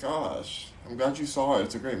 Oh my gosh. I'm glad you saw it.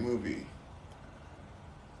 It's a great movie.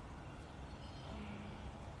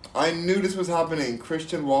 I knew this was happening.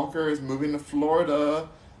 Christian Walker is moving to Florida.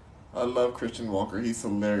 I love Christian Walker. He's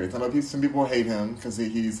hilarious. I know some people hate him because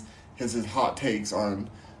he's his hot takes on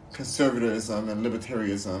conservatism and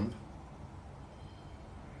libertarianism.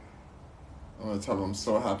 I'm going to tell him I'm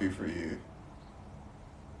so happy for you.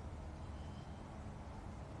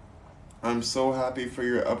 I'm so happy for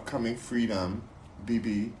your upcoming freedom,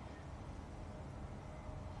 BB.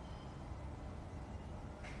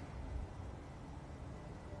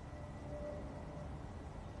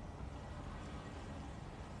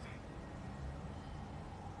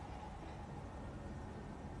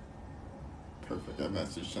 Perfect, I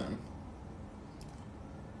messaged him.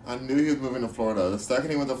 I knew he was moving to Florida. The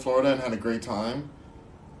second he went to Florida and had a great time,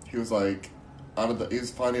 he was like, he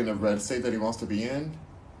was finding a red state that he wants to be in.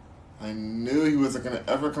 I knew he wasn't going to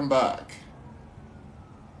ever come back.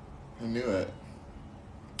 I knew it.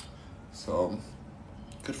 So,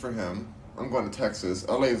 good for him. I'm going to Texas.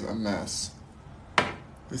 LA is a mess.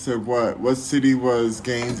 They said, what? What city was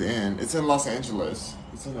Gaines in? It's in Los Angeles.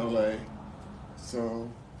 It's in LA. So,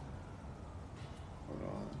 hold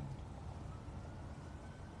on.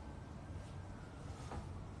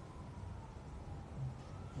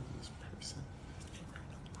 This person.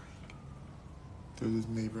 There's this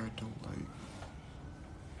neighbor I don't like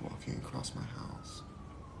walking across my house.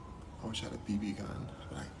 I wish I had a BB gun.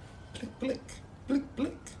 Like, blick, blick, blick,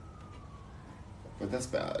 blick. But that's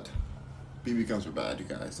bad. BB guns are bad, you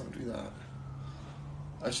guys. Don't do that.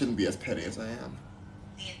 I shouldn't be as petty as I am.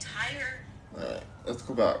 Alright, let's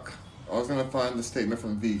go back. I was going to find the statement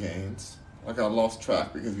from Vegans. I got lost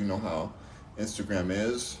track because you know how Instagram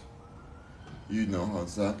is. You know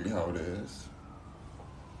exactly how it is.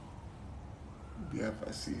 Yep,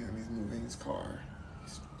 I see him. He's moving his car.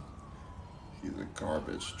 He's a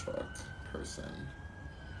garbage truck person.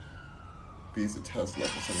 He's a Tesla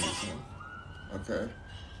for some reason. Okay.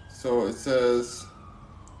 So it says,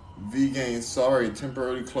 Vegans, sorry,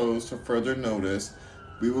 temporarily closed to further notice.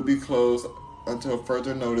 We will be closed until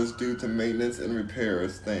further notice due to maintenance and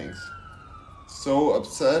repairs. Thanks. So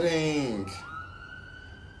upsetting.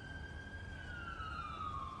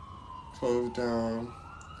 Closed down.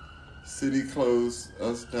 City closed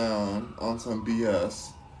us down on some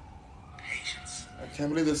BS. I can't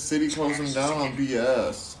believe the city closed them down on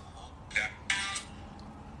BS.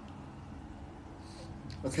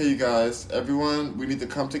 Okay, you guys, everyone, we need to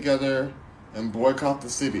come together and boycott the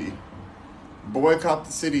city. Boycott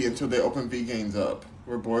the city until they open Vegans up.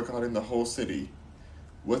 We're boycotting the whole city.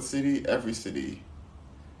 What city? Every city.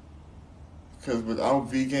 Because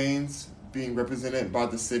without Vegans being represented by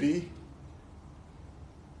the city,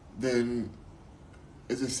 then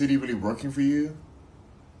is the city really working for you?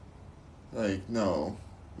 Like, no.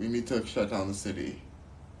 We need to shut down the city.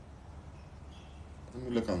 Let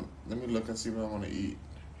me look and see what I want to eat.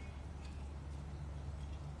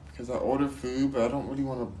 Because I ordered food, but I don't really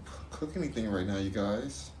want to cook anything right now, you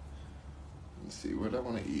guys. Let's see, where do I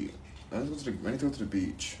want to eat? I need to go to the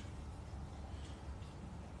beach.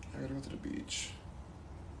 I gotta go to the beach.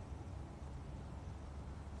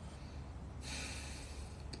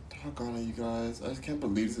 Doggone it, you guys. I just can't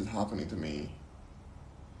believe this is happening to me.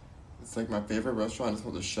 It's like my favorite restaurant is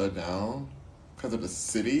supposed to shut down because of the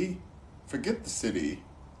city. Forget the city.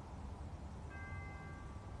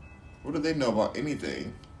 What do they know about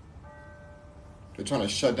anything? They're trying to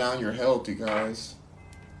shut down your health, you guys.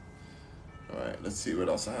 Alright, let's see what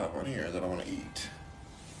else I have on here that I want to eat.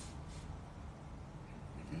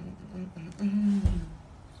 I've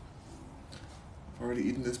already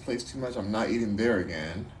eaten this place too much. I'm not eating there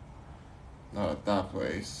again. Not at that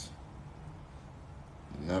place.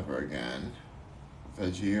 Never again.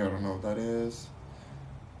 Veggie, I don't know what that is.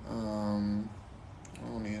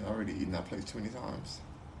 I've already eaten that place too many times.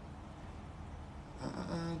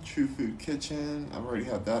 True Food Kitchen. I've already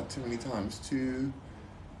had that too many times too.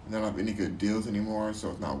 And they don't have any good deals anymore,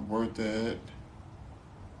 so it's not worth it.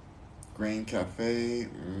 Grain Cafe,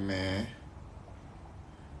 meh.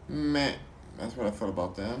 Meh. That's what I felt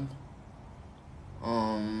about them.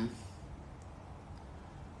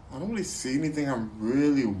 I don't really see anything I'm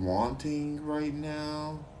really wanting right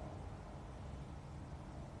now.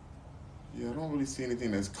 Yeah, I don't really see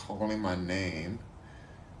anything that's calling my name.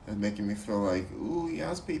 That's making me feel like, ooh,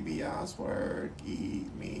 yes, baby, yes, work,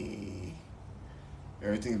 eat me.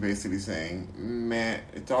 Everything's basically saying, meh.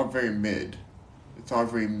 It's all very mid. It's all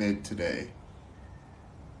very mid today.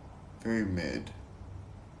 Very mid.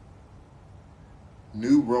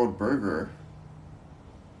 New World Burger.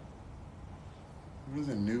 What does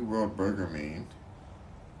a New World Burger mean?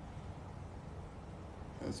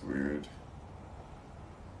 That's weird.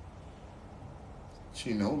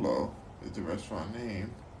 Chinolo is the restaurant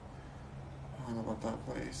name. I don't know about that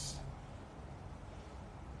place.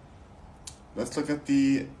 Let's look at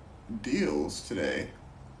the deals today.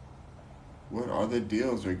 What are the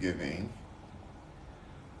deals they're giving?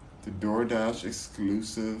 The DoorDash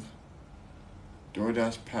exclusive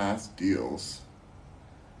DoorDash Pass deals.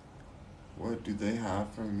 What do they have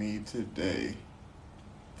for me today?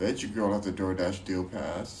 Veggie Girl has a DoorDash deal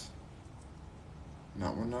pass.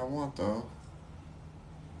 Not one I want though.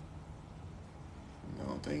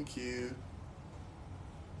 No, thank you.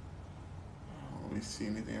 I don't really see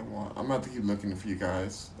anything I want. I'm gonna have to keep looking for you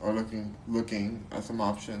guys, or looking at some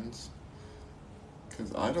options,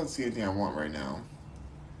 because I don't see anything I want right now.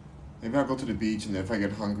 Maybe I'll go to the beach, and if I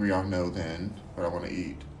get hungry, I'll know then what I want to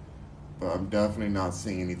eat. But I'm definitely not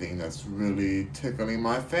seeing anything that's really tickling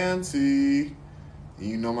my fancy. And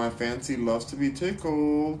you know my fancy loves to be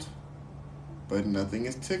tickled, but nothing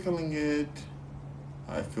is tickling it.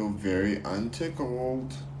 I feel very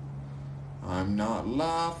untickled. I'm not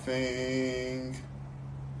laughing.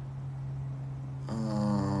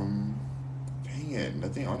 Dang it,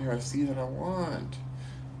 nothing on here I see that I want.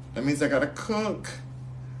 That means I gotta cook.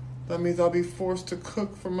 That means I'll be forced to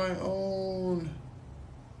cook for my own.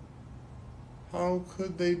 How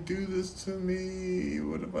could they do this to me?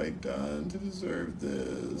 What have I done to deserve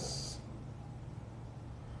this?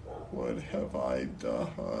 What have I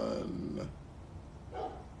done?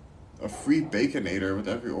 A free Baconator with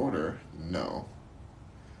every order? No.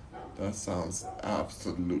 That sounds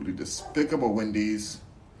absolutely despicable, Wendy's.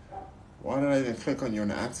 Why did I even click on you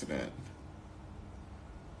on accident?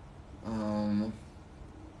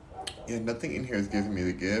 Yeah, nothing in here is giving me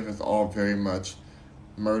the give. It's all very much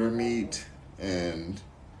murder meat and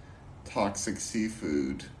toxic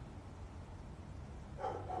seafood.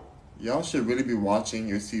 Y'all should really be watching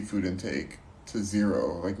your seafood intake to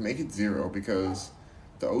zero. Like, make it zero, because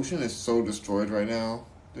the ocean is so destroyed right now.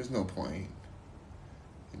 There's no point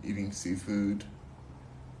in eating seafood.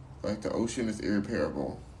 Like, the ocean is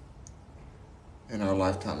irreparable. In our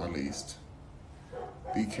lifetime, at least.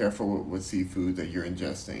 Be careful with seafood that you're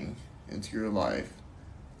ingesting into your life,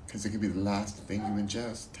 because it could be the last thing you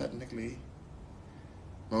ingest, technically.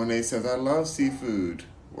 Monet says, I love seafood.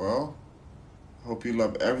 Well, I hope you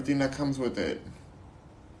love everything that comes with it,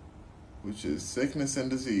 which is sickness and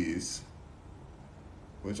disease,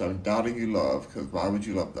 which I'm doubting you love, because why would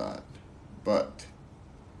you love that? But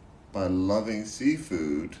by loving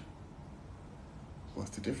seafood, what's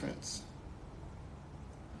the difference?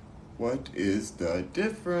 What is the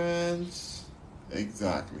difference?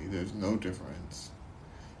 Exactly, there's no difference.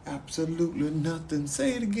 Absolutely nothing.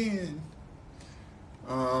 Say it again.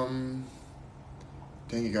 Dang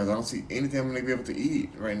you guys, I don't see anything I'm gonna be able to eat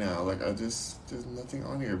right now. Like, there's nothing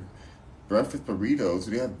on here. Breakfast burritos.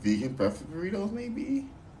 Do they have vegan breakfast burritos, maybe?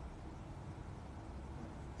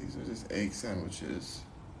 These are just egg sandwiches.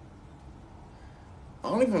 I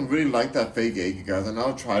don't even really like that fake egg, you guys. I know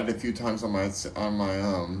I've tried it a few times on my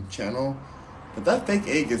channel, but that fake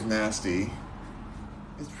egg is nasty.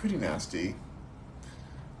 It's pretty nasty.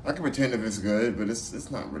 I can pretend if it's good, but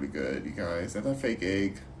it's not really good, you guys. That's a fake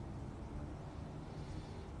egg.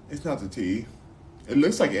 It's not the tea. It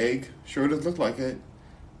looks like egg. Sure, it does look like it.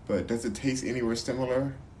 But does it taste anywhere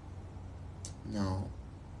similar? No.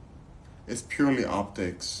 It's purely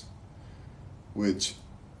optics, which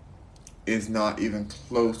is not even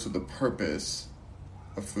close to the purpose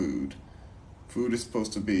of food. Food is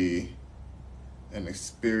supposed to be an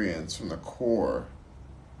experience from the core,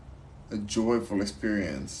 a joyful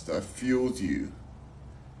experience that fuels you,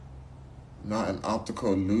 not an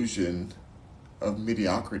optical illusion of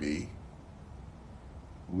mediocrity.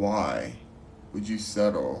 Why would you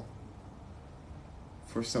settle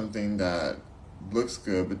for something that looks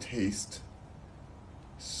good but tastes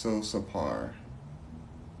so subpar?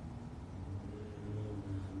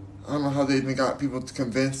 I don't know how they even got people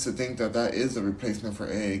convinced to think that that is a replacement for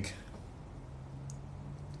egg.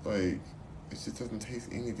 Like, it just doesn't taste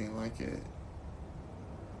anything like it.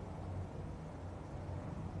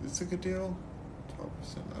 Is this a good deal? 12%,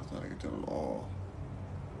 that's not a good deal at all.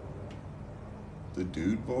 The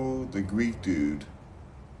Dude Bowl? The Greek Dude.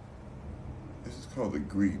 This is called the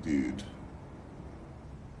Greek Dude.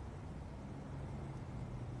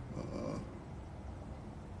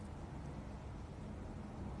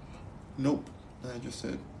 Nope, not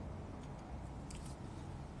interested.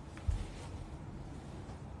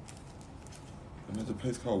 Another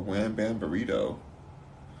place called Wham Bam Burrito.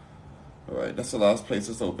 Alright, that's the last place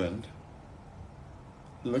that's opened.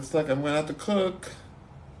 Looks like I'm gonna have to cook.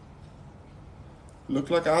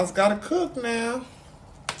 Look like I gotta cook now.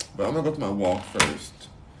 But I'm gonna go to my walk first.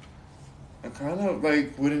 I kind of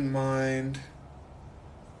like wouldn't mind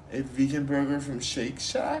a vegan burger from Shake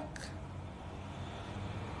Shack.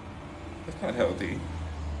 That's not healthy.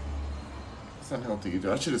 It's not healthy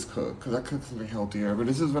either. I should just cook, because I cook something healthier. But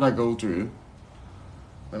this is what I go through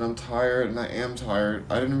when I'm tired, and I am tired.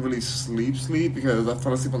 I didn't really sleep because I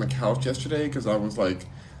fell asleep on the couch yesterday because I was like,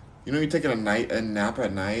 you know, you're taking a nap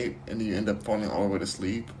at night, and then you end up falling all the way to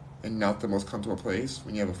sleep, and not the most comfortable place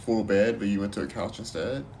when you have a full bed, but you went to a couch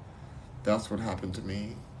instead. That's what happened to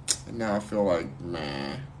me. And now I feel like,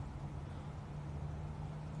 meh.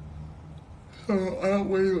 So I don't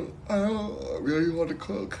really want to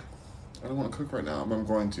cook. I don't want to cook right now, but I'm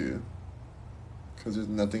going to. Because there's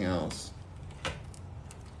nothing else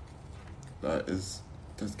that's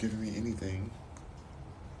giving me anything.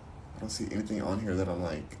 I don't see anything on here that I'm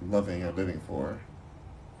like loving or living for.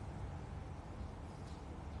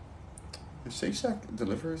 Is Shake Shack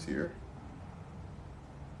delivers here?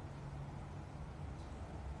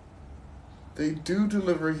 They do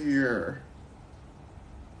deliver here.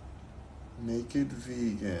 Naked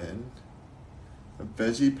Vegan. A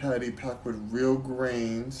veggie patty packed with real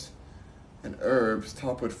grains and herbs,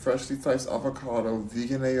 topped with freshly sliced avocado,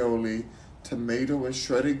 vegan aioli, tomato, and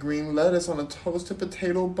shredded green lettuce on a toasted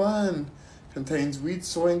potato bun. Contains wheat,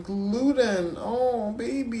 soy, and gluten. Oh,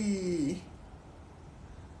 baby.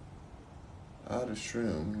 Add a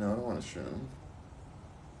shroom. No, I don't want a shroom.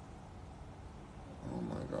 Oh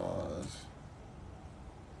my gosh.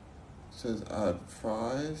 It says add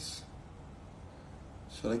fries.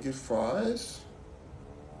 Should I get fries?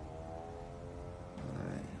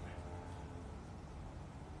 Alright.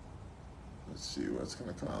 Let's see what it's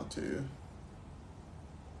gonna come out to.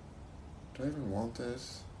 Do I even want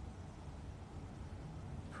this?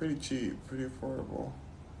 Pretty cheap, pretty affordable.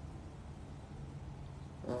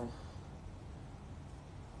 Oh.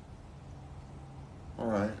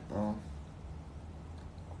 Alright, well.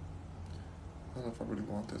 I don't know if I really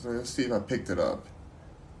want this. Let's see if I picked it up.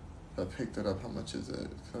 If I picked it up, how much is it?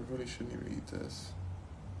 Because I really shouldn't even eat this.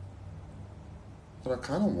 But I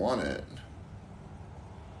kind of want it.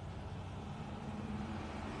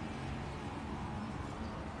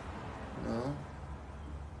 No?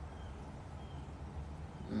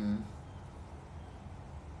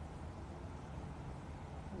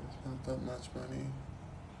 It's not that much money.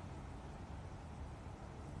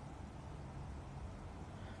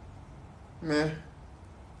 Meh.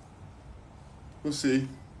 We'll see.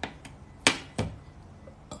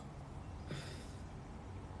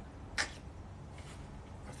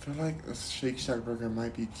 I feel like a Shake Shack burger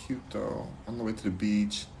might be cute though. On the way to the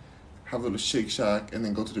beach, have a little Shake Shack and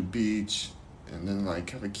then go to the beach and then like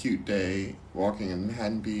have a cute day walking in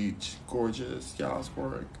Manhattan Beach. Gorgeous. Yas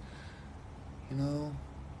work. You know?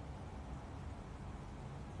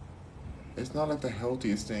 It's not like the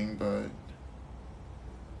healthiest thing, but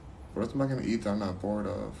what else am I gonna eat that I'm not bored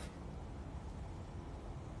of?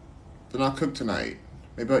 Then I'll cook tonight.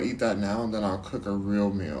 Maybe I'll eat that now and then I'll cook a real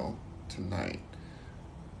meal tonight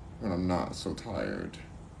when I'm not so tired.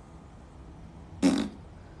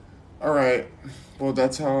 Alright, well,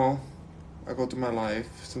 that's how I go through my life.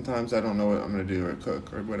 Sometimes I don't know what I'm gonna do or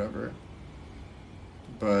cook or whatever.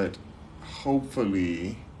 But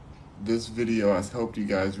hopefully, this video has helped you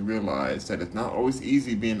guys realize that it's not always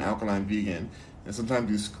easy being alkaline vegan. And sometimes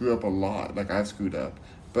you screw up a lot, like I've screwed up.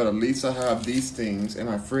 But at least I have these things in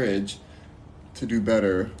my fridge to do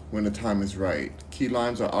better when the time is right. Key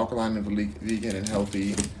limes are alkaline and vegan and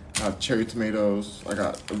healthy. I have cherry tomatoes. I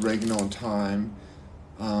got oregano and thyme.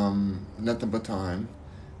 Nothing but thyme.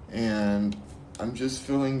 And I'm just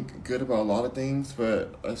feeling good about a lot of things,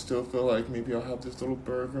 but I still feel like maybe I'll have this little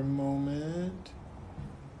burger moment.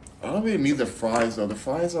 I don't really need the fries though. The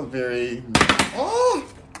fries are very... Oh!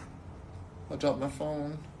 I dropped my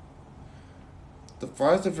phone. The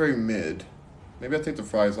fries are very mid. Maybe I'll take the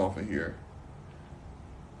fries off of here.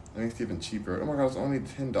 I think it's even cheaper. Oh my god, it's only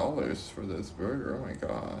 $10 for this burger. Oh my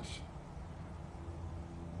gosh.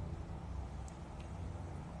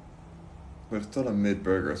 But it's still a mid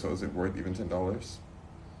burger, so is it worth even $10? I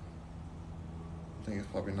think it's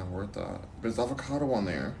probably not worth that. But there's avocado on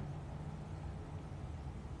there.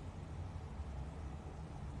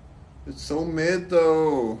 It's so mid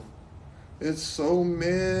though. It's so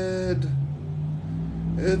mid.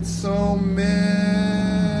 It's so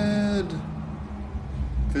mid.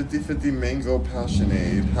 50-50 mango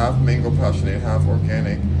passionade. Half mango passionade, half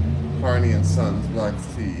organic. Harney and Sons black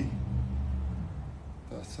tea.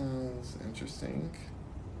 That sounds interesting.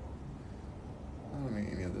 I don't need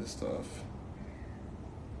any of this stuff.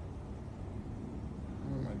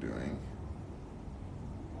 What am I doing?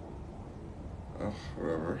 Oh,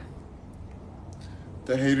 whatever.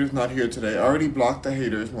 The haters not here today. I already blocked the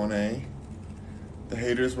haters, Monet. The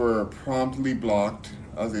haters were promptly blocked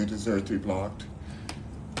as they deserve to be blocked.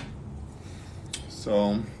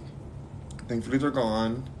 So, thankfully they're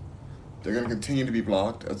gone. They're going to continue to be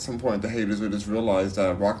blocked. At some point, the haters will just realize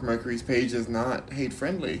that Rock Mercury's page is not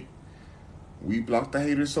hate-friendly. We block the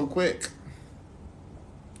haters so quick.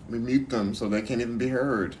 We mute them so they can't even be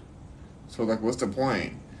heard. So, like, what's the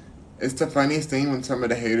point? It's the funniest thing when some of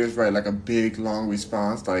the haters write, like, a big, long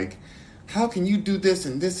response, like, how can you do this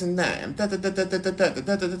and this and that, and and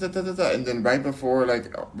then right before,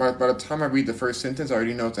 like, by the time I read the first sentence, I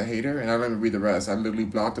already know it's a hater, and I don't even read the rest. I literally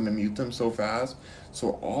block them and mute them so fast.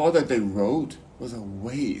 So all that they wrote was a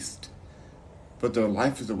waste. But their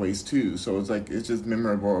life is a waste, too. So it's like, it's just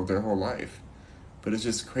memorable of their whole life. But it's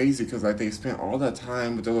just crazy, because, like, they spent all that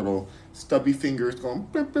time with their little stubby fingers going,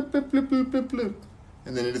 blip, blip, blip, blip, blip, blip, blip.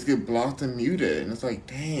 And then it just get blocked and muted. And it's like,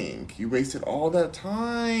 dang, you wasted all that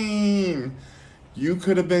time. You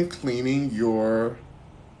could have been cleaning your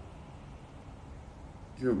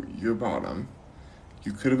bottom.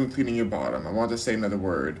 You could have been cleaning your bottom. I want to say another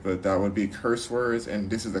word, but that would be curse words. And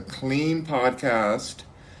this is a clean podcast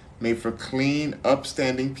made for clean,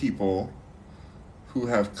 upstanding people who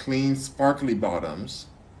have clean, sparkly bottoms,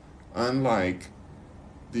 unlike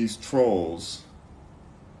these trolls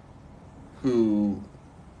who...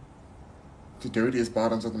 the dirtiest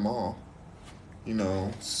bottoms of them all. You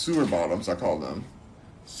know, sewer bottoms, I call them.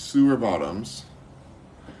 Sewer bottoms.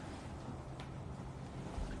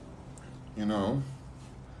 You know,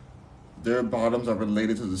 their bottoms are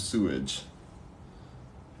related to the sewage.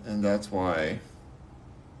 And that's why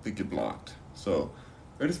they get blocked. So,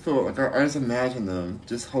 I just feel like I just imagine them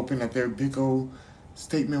just hoping that their big old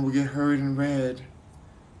statement will get heard and read.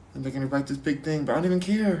 And they're going to write this big thing, but I don't even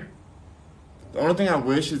care. The only thing I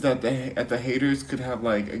wish is that the haters could have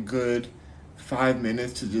like a good 5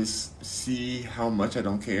 minutes to just see how much I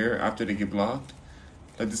don't care after they get blocked.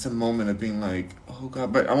 Like just a moment of being like, oh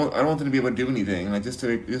god, but I don't want them to be able to do anything. Like just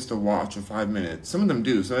to watch for 5 minutes. Some of them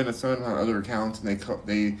do. Some of them have other accounts and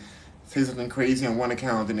they say something crazy on one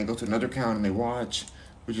account, then they go to another account and they watch,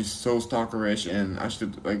 which is so stalkerish. And I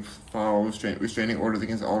should like file restraining orders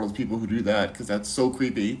against all those people who do that, because that's so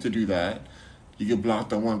creepy to do that. You get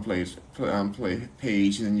blocked on one page,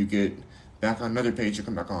 and then you get back on another page to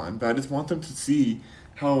come back on. But I just want them to see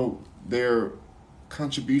how their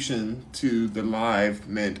contribution to the live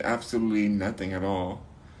meant absolutely nothing at all.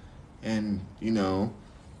 And, you know,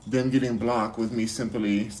 them getting blocked was me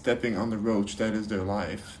simply stepping on the roach that is their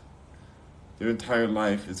life. Their entire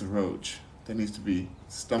life is a roach that needs to be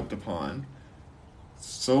stumped upon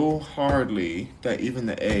so hardly that even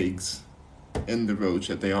the eggs in the roach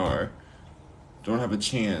that they are don't have a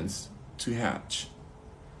chance to hatch.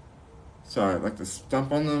 So I like to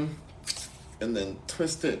stomp on them and then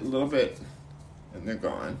twist it a little bit and they're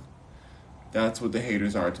gone. That's what the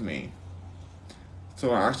haters are to me. So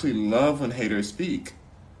I actually love when haters speak,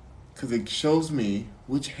 because it shows me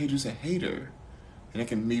which hater's a hater, and I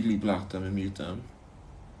can immediately block them and mute them.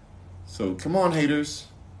 So come on, haters.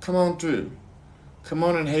 Come on through. Come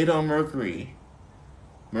on and hate on Mercury.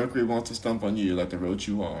 Mercury wants to stomp on you like the roach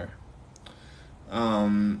you are.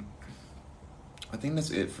 I think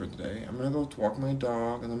that's it for today. I'm gonna go walk my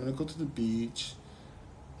dog and I'm gonna go to the beach.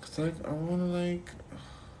 Cause like I wanna like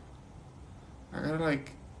I gotta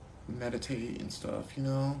like meditate and stuff, you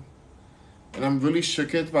know? And I'm really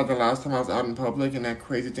shook it about the last time I was out in public and that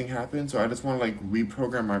crazy thing happened, so I just wanna like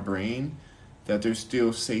reprogram my brain that there's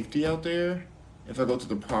still safety out there if I go to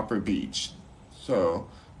the proper beach. So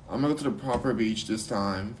I'm gonna go to the proper beach this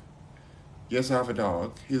time. Yes, I have a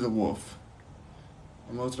dog. He's a wolf.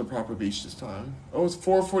 I'm going to the proper beach this time. Oh, it's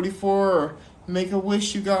 4:44. Make a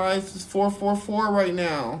wish, you guys. It's 4:44 right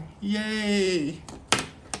now. Yay!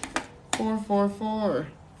 4:44.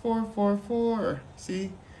 4:44.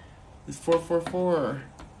 See? It's 4:44.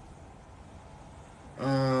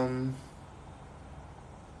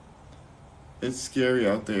 It's scary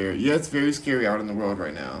out there. Yeah, it's very scary out in the world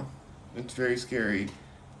right now. It's very scary.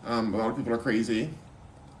 A lot of people are crazy.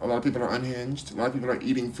 A lot of people are unhinged. A lot of people are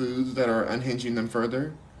eating foods that are unhinging them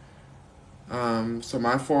further. So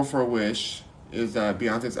my 4 wish is that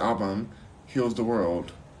Beyonce's album heals the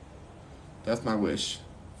world. That's my wish.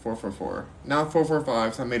 4. Now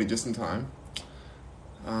 4:45, so I made it just in time.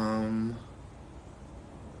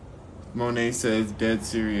 Monet says, dead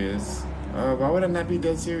serious. Why would I not be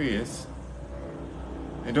dead serious?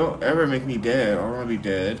 And don't ever make me dead. I don't want to be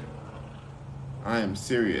dead. I am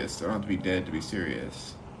serious. I don't have to be dead to be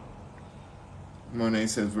serious. Monet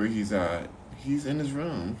says where he's at. He's in his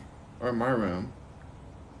room. Or my room.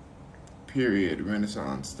 Period.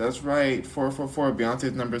 Renaissance. That's right. 4:44.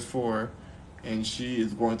 Beyonce's number is 4. And she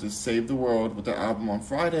is going to save the world with the album on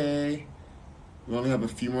Friday. We only have a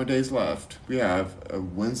few more days left. We have a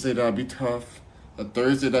Wednesday that'll be tough. A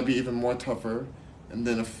Thursday that'll be even more tougher. And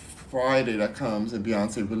then a Friday that comes and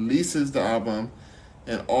Beyonce releases the album.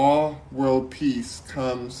 And all world peace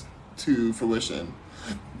comes to fruition.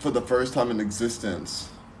 For the first time in existence,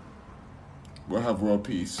 we'll have world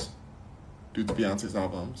peace due to Beyonce's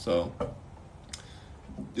album. So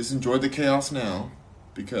just enjoy the chaos now,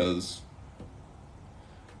 because,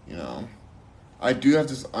 you know, I do have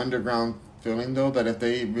this underground feeling though that if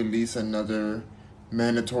they release another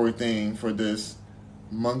mandatory thing for this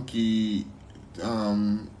monkey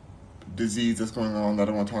disease that's going on, that I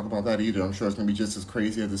don't want to talk about that either. I'm sure it's going to be just as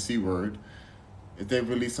crazy as the C word. If they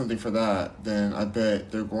release something for that, then I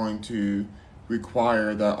bet they're going to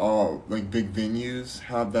require that all like big venues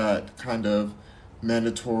have that kind of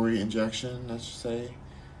mandatory injection, let's just say.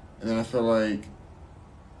 And then I feel like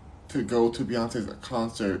to go to Beyonce's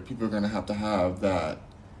concert, people are going to have that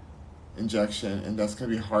injection, and that's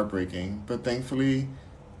going to be heartbreaking. But thankfully,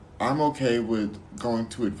 I'm okay with going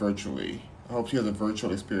to it virtually. I hope she has a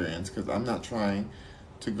virtual experience, because I'm not trying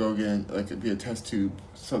to go get, like, be a test tube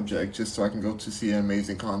subject just so I can go to see an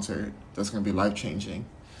amazing concert that's going to be life-changing.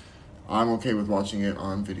 I'm okay with watching it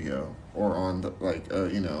on video or on, the, like,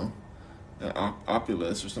 an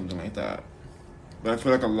Oculus or something like that. But I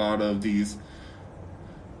feel like a lot of these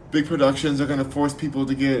big productions are going to force people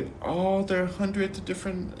to get all their hundreds of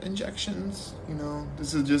different injections. You know,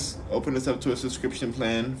 this is just open us up to a subscription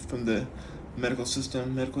plan from the medical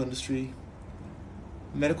system, medical industry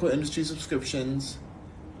subscriptions.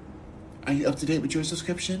 Are you up to date with your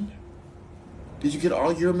subscription? Did you get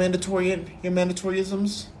all your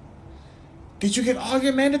mandatoryisms? Did you get all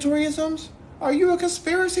your mandatoryisms? Are you a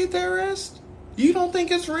conspiracy theorist? You don't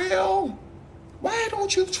think it's real? Why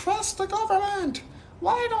don't you trust the government?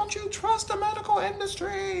 Why don't you trust the medical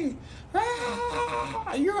industry?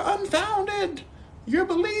 You're unfounded. Your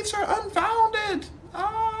beliefs are unfounded.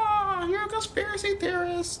 You're a conspiracy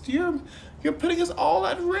theorist. You're putting us all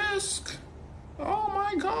at risk. Oh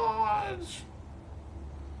my gosh.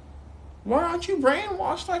 Why aren't you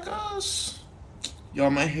brainwashed like us? Y'all,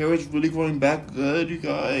 my hair is really growing back good, you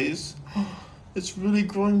guys. It's really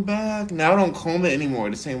growing back. Now I don't comb it anymore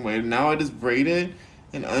the same way. Now I just braid it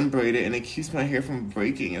and unbraid it, and it keeps my hair from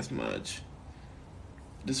breaking as much.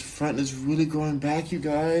 This front is really growing back, you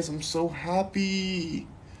guys. I'm so happy.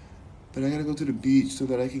 But I gotta go to the beach so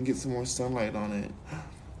that I can get some more sunlight on it.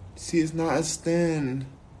 See, it's not as thin.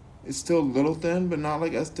 It's still a little thin, but not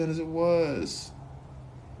like as thin as it was.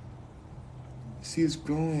 See, it's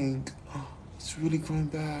growing. It's really growing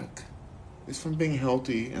back. It's from being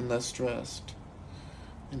healthy and less stressed.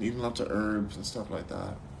 And eating lots of herbs and stuff like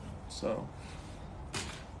that. So,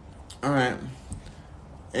 alright.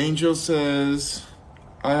 Angel says,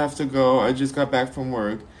 I have to go. I just got back from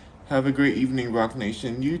work. Have a great evening, Rock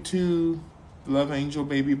Nation. You too. Love, Angel,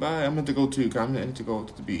 baby. Bye. I'm going to go too. I'm going to go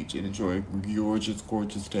to the beach and enjoy a gorgeous,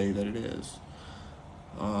 gorgeous day that it is.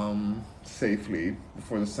 safely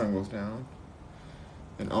before the sun goes down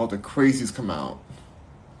and all the crazies come out.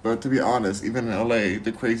 But to be honest, even in LA,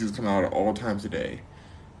 the crazies come out at all times of day.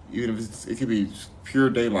 Even if it could be pure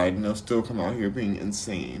daylight and they'll still come out here being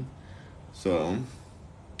insane. So,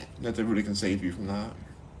 nothing really can save you from that.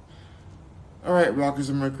 Alright, Rockers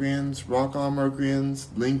and Mercuryans, rock on Mercuryans.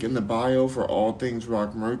 Link in the bio for all things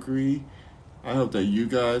Rock Mercury. I hope that you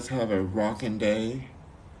guys have a rockin' day.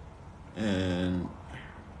 And,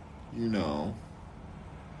 you know,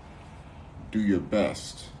 do your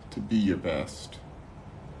best to be your best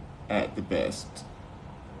at the best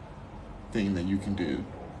thing that you can do.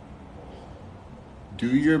 Do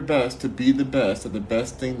your best to be the best at the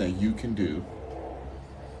best thing that you can do.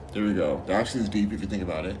 There we go. That actually is deep if you think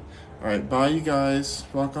about it. Alright, bye you guys.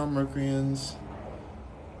 Rock on Mercuryans.